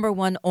number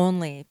 1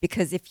 only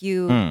because if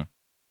you.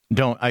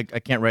 I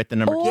can't write the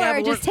number. or Yeah,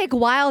 but just take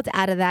Wild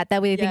out of that.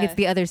 That way they think it's Yes.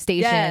 the other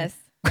station. Yes.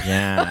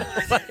 Yeah.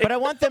 But I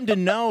want them to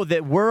know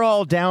that we're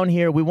all down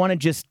here. We want to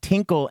just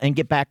tinkle and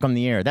get back on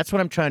the air. That's what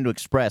I'm trying to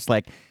express.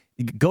 Like,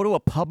 go to a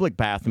public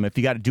bathroom if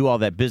you got to do all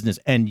that business.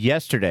 And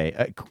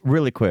yesterday,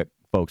 really quick,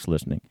 folks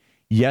listening,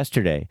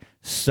 yesterday,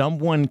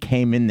 someone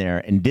came in there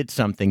and did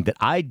something that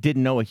I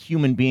didn't know a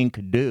human being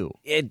could do.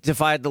 It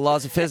defied the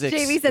laws of physics.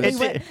 JV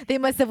said they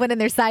must have went in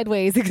there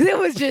sideways because it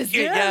was just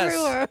Yes.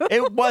 everywhere.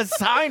 It was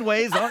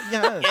sideways.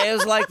 Yeah. It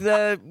was like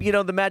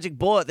the magic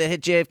bullet that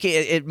hit JFK.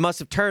 It must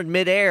have turned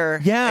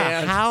midair. Yeah,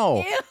 and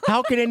how?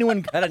 How could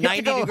anyone at a you have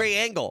to go- 90-degree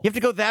angle. You have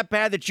to go that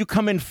bad that you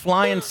come in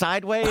flying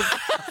sideways?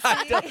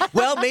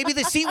 Well, maybe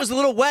the seat was a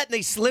little wet and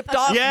they slipped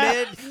off Yeah.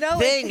 mid No,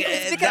 thing.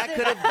 it's because That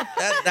could have.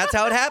 That's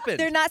how it happened.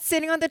 They're not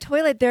sitting on the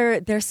toilet.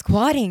 They're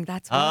squatting.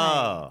 That's why.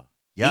 Oh,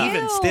 yeah.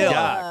 Even still.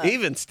 Yeah.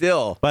 Even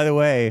still. By the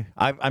way,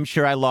 I'm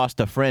sure I lost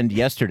a friend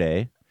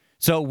yesterday.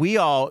 So we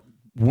all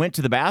went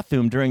to the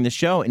bathroom during the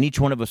show, and each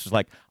one of us was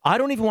like, I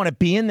don't even want to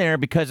be in there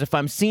because if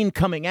I'm seen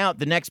coming out,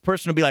 the next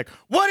person will be like,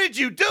 what did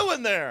you do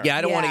in there? Yeah,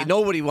 I don't want Yeah. to.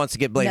 Nobody wants to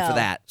get blamed for No.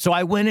 that. So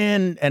I went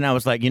in, and I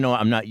was like,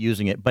 I'm not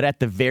using it. But at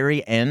the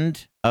very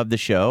end of the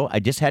show, I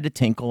just had to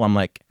tinkle. I'm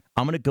like,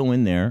 I'm going to go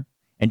in there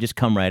and just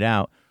come right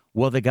out.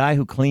 Well, the guy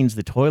who cleans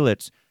the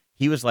toilets,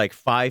 he was like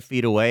 5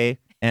 feet away.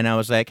 And I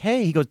was like,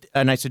 hey, he goes,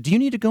 and I said, do you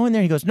need to go in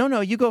there? He goes, no,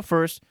 you go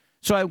first.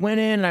 So I went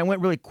in and I went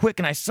really quick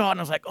and I saw it and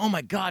I was like, oh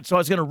my God. So I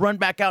was going to run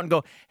back out and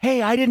go,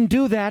 hey, I didn't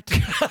do that.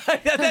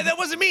 that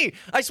wasn't me.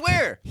 I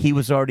swear. He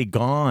was already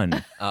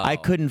gone. I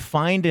couldn't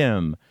find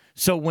him.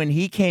 So when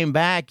he came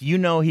back,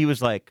 he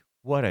was like,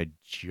 what a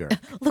jerk.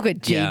 Look what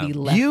JV Yeah.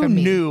 left You for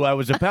me. knew I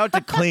was about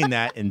to clean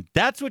that, and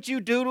that's what you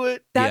do to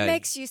it? That Yeah.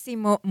 makes you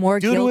seem more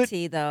Do it.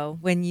 guilty, though,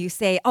 when you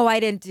say, "Oh, I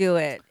didn't do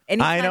it."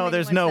 Anytime I know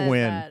there's anyone no says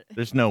win. that.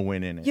 There's no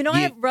win in it. You know, I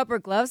have rubber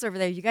gloves over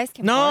there. You guys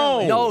can No. borrow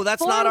it. No,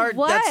 that's For not our.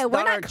 what? That's We're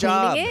not our not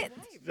job. cleaning it.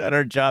 Is that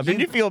our job?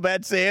 Did you feel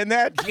bad saying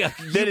that?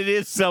 That it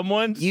is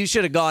someone's? You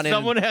should have gone in.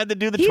 Someone had to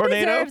do the He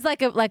tornado? deserves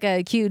like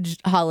a huge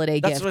holiday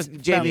That's gift.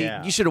 what JV.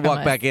 Yeah. You should have from walked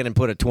us. back in and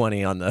put a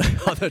 20 on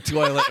the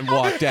toilet and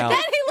walked out. Then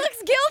he looks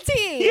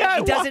guilty. Yeah,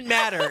 It doesn't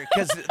matter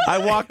because I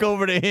walk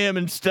over to him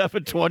and stuff a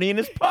 20 in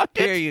his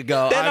pocket. Here you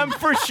go. Then I'm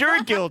for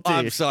sure guilty.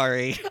 I'm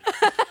sorry.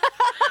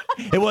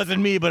 It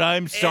wasn't me, but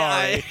I'm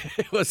sorry.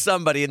 It was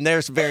somebody, and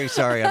they're very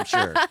sorry, I'm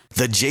sure.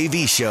 The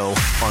JV Show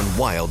on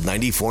Wild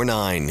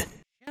 94.9.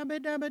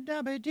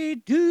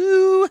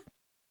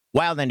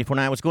 Wild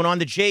 94.9, what's going on?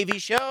 The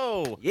JV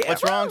show. Yeah.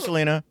 What's wrong,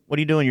 Selena? What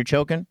are you doing? You're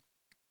choking?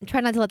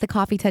 Try not to let the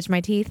coffee touch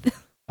my teeth.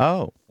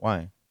 Oh,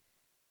 why?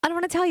 I don't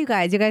want to tell you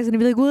guys. You guys are going to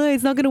be like, well,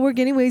 it's not going to work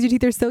anyways. Your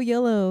teeth are so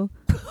yellow.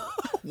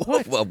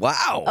 Whoa,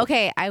 wow.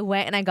 Okay, I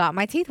went and I got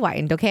my teeth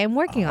whitened. Okay, I'm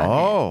working on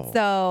Oh. it.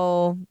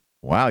 So,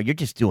 Wow, you're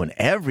just doing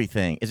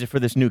everything. Is it for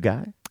this new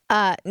guy?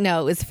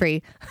 no, it was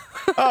free.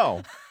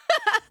 Oh.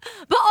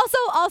 But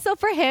also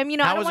for him,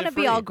 I How don't was want it to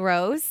be free? all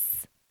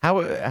gross.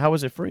 How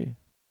was it free?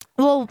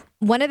 Well,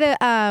 one of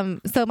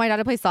the so my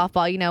daughter plays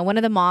softball. One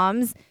of the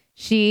moms,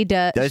 she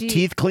does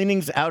Teeth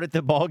cleanings out at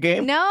the ball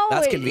game? No,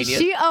 That's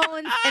convenient. she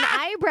owns an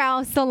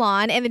eyebrow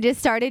salon and then just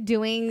started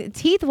doing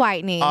teeth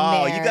whitening.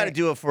 Oh, there. you got to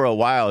do it for a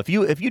while. If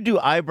you do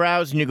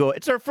eyebrows and you go,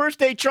 it's our first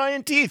day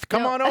trying teeth.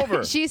 Come on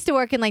over. She used to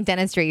work in like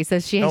dentistry, so No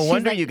she's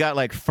wonder like, you got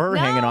like fur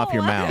hanging off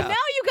your mouth. No,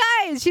 you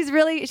guys, she's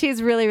really,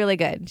 really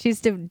good. She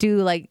used to do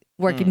like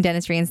work in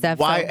dentistry and stuff.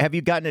 Why so- have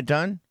you gotten it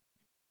done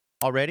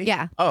already?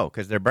 Yeah. Oh,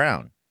 because they're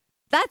brown.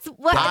 That's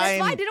why I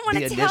I'm didn't want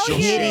the to tell initial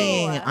you.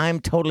 Kidding. I'm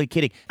totally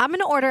kidding. I'm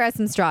gonna order us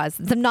some straws,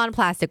 some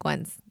non-plastic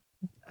ones.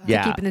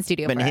 Yeah. keep in the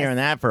studio Been for us. hearing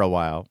that for a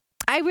while.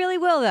 I really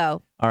will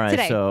though. All right,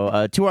 Today.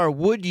 so to our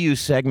would you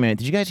segment,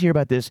 did you guys hear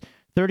about this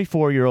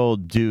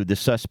 34-year-old dude, the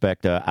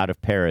suspect out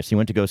of Paris? He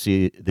went to go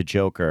see the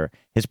Joker.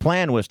 His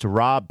plan was to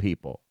rob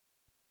people.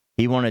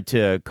 He wanted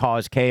to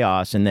cause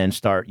chaos and then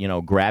start,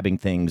 grabbing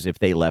things if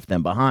they left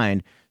them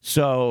behind.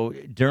 So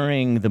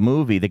during the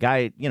movie, the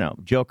guy,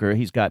 Joker,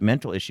 he's got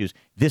mental issues.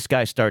 This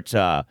guy starts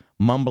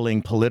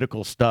mumbling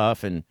political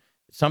stuff, and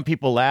some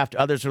people laughed.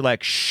 Others are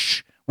like,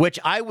 shh, which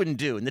I wouldn't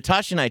do. And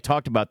Natasha and I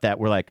talked about that.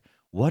 We're like,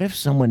 what if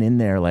someone in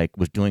there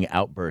was doing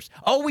outbursts?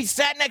 Oh, we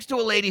sat next to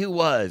a lady who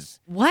was.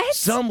 What?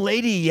 Some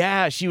lady,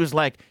 yeah. She was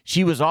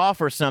off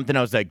or something.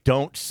 I was like,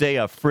 don't say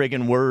a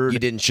friggin' word. You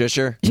didn't shush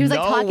her? She was no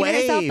talking way, to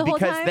herself the whole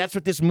because time? that's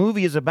what this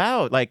movie is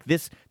about. Like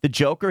the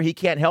Joker, he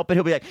can't help it.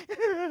 He'll be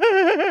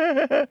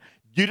like,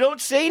 you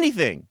don't say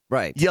anything.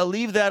 Right. You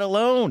leave that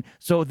alone.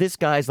 So this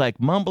guy's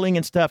mumbling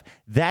and stuff.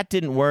 That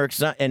didn't work.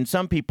 And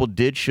some people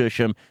did shush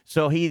him.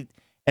 So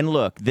and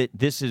look,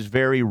 this is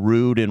very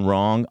rude and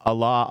wrong.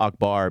 Allah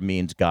Akbar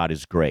means God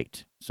is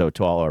great. So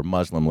to all our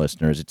Muslim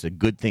listeners, it's a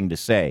good thing to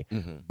say.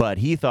 Mm-hmm. But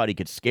he thought he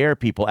could scare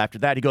people. After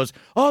that, he goes,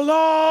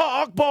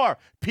 Allah Akbar.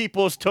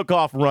 People took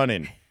off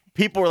running.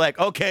 People were like,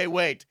 okay,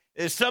 wait,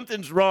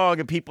 something's wrong.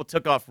 And people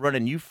took off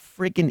running. You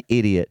freaking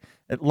idiot.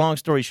 Long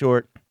story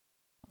short,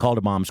 called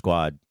a bomb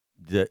squad.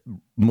 The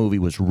movie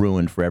was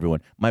ruined for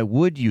everyone. My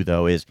would you,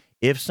 though, is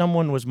if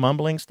someone was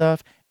mumbling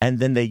stuff and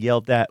then they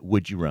yelled that,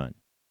 would you run?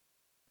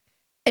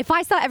 If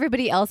I saw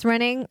everybody else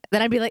running,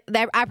 then I'd be like,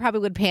 I probably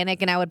would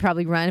panic and I would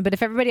probably run. But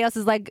if everybody else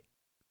is like,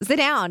 sit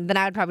down, then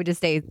I would probably just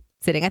stay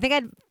sitting. I think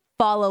I'd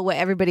follow what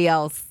everybody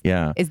else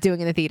is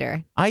doing in the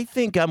theater. I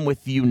think I'm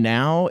with you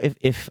now.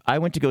 If I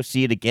went to go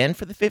see it again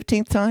for the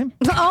 15th time.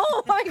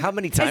 Oh, my How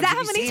many times Is that have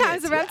how you many seen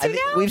times it? we're up to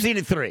now? We've seen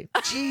it 3.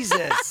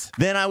 Jesus.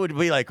 Then I would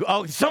be like,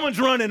 oh, someone's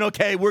running.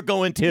 Okay, we're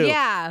going too.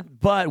 Yeah.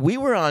 But we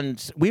were on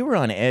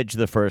edge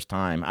the first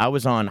time. I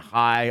was on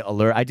high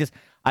alert.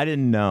 I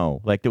didn't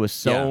know. There was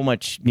so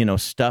much,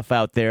 stuff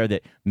out there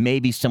that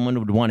maybe someone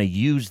would want to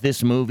use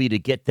this movie to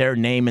get their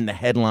name in the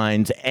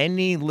headlines.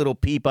 Any little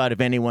peep out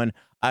of anyone,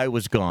 I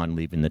was gone,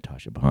 leaving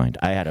Natasha behind.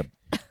 I had an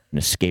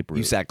escape route.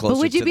 You sat closer But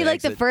would you to be the the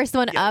exit. first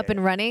one up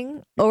and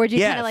running? Or would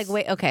you kind of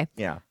wait? Okay,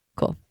 Yeah.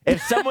 cool.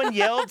 If someone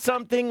yelled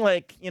something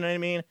you know what I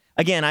mean?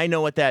 Again, I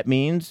know what that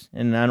means,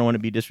 and I don't want to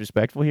be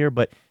disrespectful here,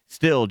 but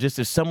still, just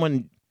if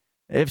someone...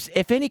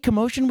 If any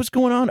commotion was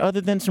going on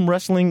other than some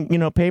rustling,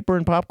 paper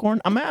and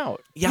popcorn, I'm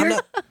out. Yeah,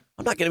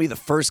 I'm not going to be the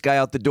first guy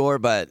out the door,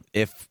 but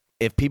if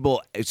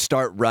people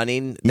start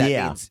running, that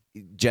means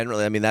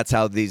generally, I mean, that's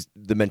how the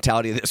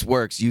mentality of this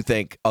works. You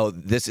think, oh,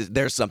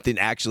 there's something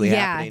actually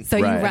happening. So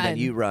you And run. then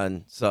you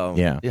run. So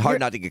Yeah. it's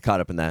hard not to get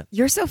caught up in that.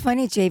 You're so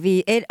funny,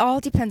 JV. It all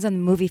depends on the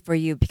movie for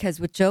you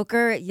because with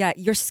Joker,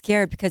 you're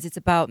scared because it's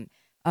about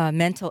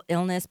mental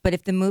illness. But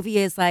if the movie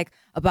is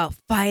about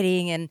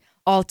fighting and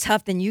all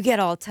tough, then you get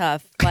all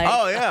tough.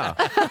 Oh, yeah.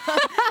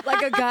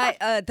 Like a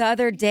guy the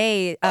other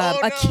day,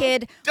 a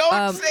kid.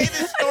 Don't say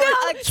the story.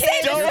 A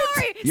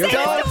kid.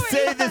 Don't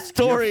say the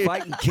story. You're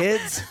fighting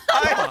kids?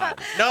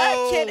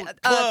 No, A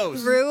kid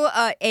close. threw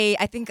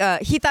I think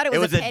he thought it It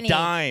was was a penny. a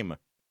dime.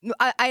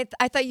 I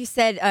thought you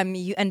said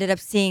you ended up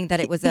seeing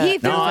that it was a. He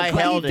threw No, a I coin.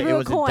 held He it. threw It a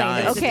was a coin.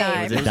 dime. Okay.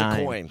 It was It was dime.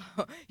 a coin.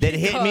 That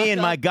hit me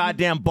in my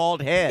goddamn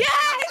bald head.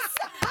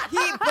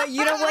 But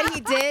you know what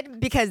he did?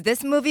 Because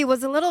this movie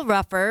was a little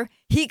rougher.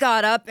 He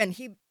got up and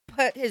he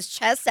put his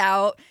chest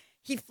out.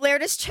 He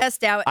flared his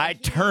chest out. I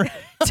turned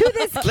To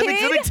this kid?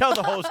 Let me tell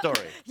the whole story.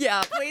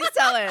 Yeah, please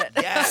tell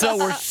it. So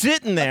we're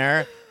sitting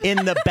there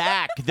in the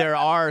back. There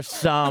are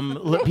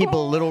some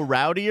people a little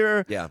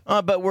rowdier,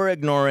 but we're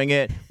ignoring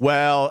it.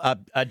 Well,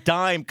 a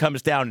dime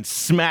comes down and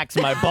smacks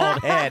my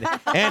bald head,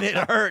 and it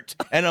hurt.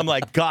 And I'm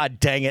like, God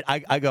dang it.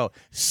 I go,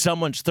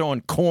 someone's throwing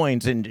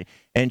coins. And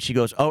she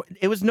goes, oh,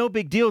 it was no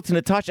big deal to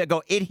Natasha. I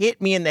go, it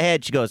hit me in the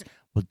head. She goes,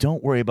 well,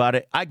 don't worry about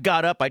it. I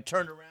got up. I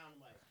turned around.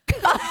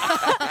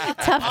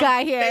 Tough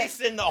guy here.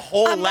 Facing the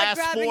whole I'm, last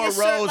grabbing 4 his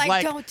shirt,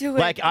 rows, don't do it.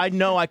 like I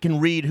know I can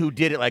read who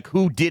did it,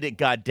 who did it,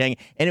 god dang it.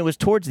 And it was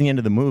towards the end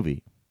of the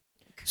movie.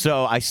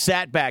 So I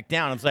sat back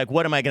down. It's like,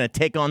 what am I going to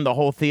take on the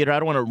whole theater? I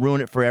don't want to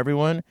ruin it for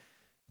everyone.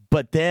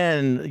 But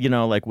then,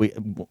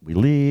 we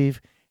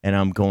leave and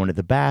I'm going to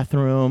the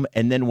bathroom.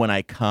 And then when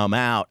I come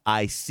out,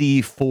 I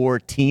see 4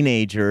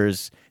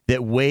 teenagers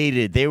that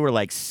waited. They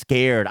were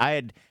scared.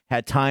 I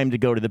had time to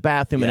go to the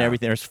bathroom and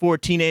everything. There's 4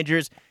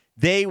 teenagers.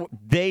 They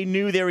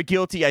knew they were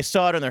guilty. I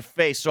saw it on their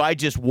face, so I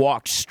just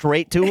walked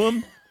straight to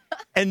them,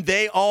 and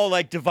they all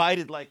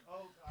divided oh God.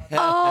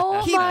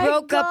 Oh, He my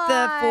broke up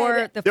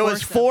God. the There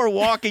was foursome. 4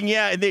 walking,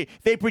 and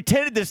they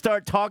pretended to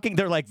start talking.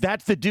 They're like,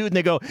 "That's the dude," and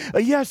they go,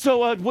 "Yeah."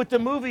 So with the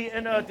movie,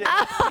 and but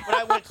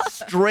I went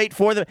straight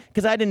for them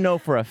because I didn't know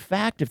for a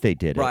fact if they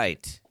did it.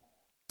 Right.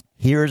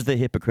 Here's the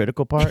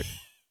hypocritical part.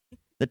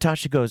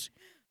 Natasha goes,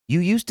 "You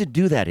used to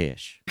do that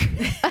ish.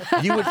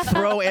 You would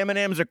throw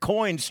M&Ms or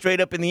coins straight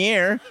up in the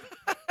air."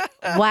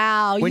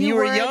 Wow, When you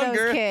were those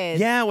younger,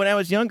 kids. yeah, when I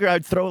was younger,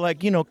 I'd throw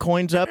like,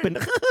 coins up and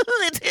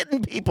it's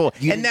hitting people.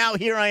 And now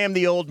here I am,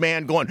 the old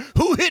man going,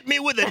 who hit me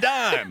with a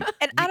dime?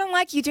 And I don't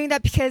like you doing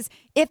that because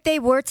if they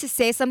were to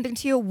say something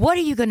to you, what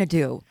are you going to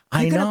do?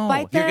 I You're know. going to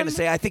fight them? You're going to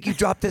say, I think you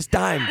dropped this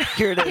dime.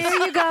 Here it is. Here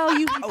you go.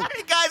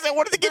 Hey guys, I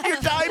wanted to give your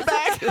dime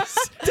back.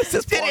 This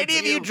is Did for any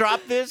of you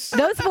drop this?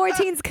 Those 4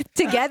 teens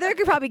together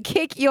could probably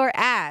kick your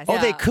ass. Oh,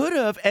 they could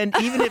have. And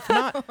even if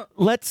not,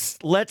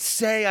 let's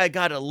say I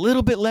got a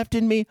little bit left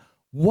in me.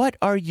 What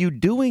are you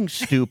doing,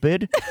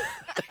 stupid?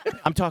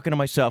 I'm talking to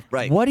myself.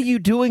 Right. What are you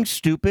doing,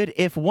 stupid?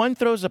 If one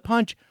throws a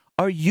punch,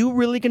 are you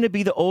really going to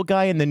be the old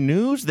guy in the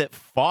news that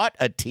fought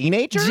a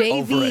teenager? over a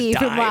JV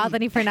from dime? Wild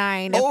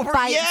 94.9 Over-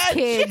 fights yes,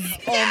 kids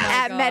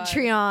at God.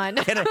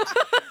 Metreon.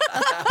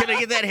 Can I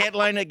get that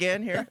headline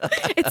again here?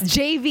 It's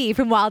JV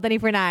from Wild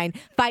 94.9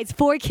 fights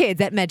 4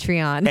 kids at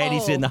Metreon. And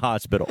he's in the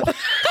hospital.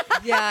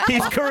 Yeah.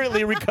 He's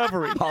currently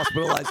recovering.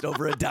 Hospitalized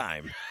over a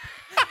dime.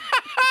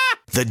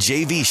 The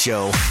JV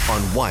Show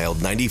on Wild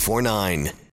 94.9.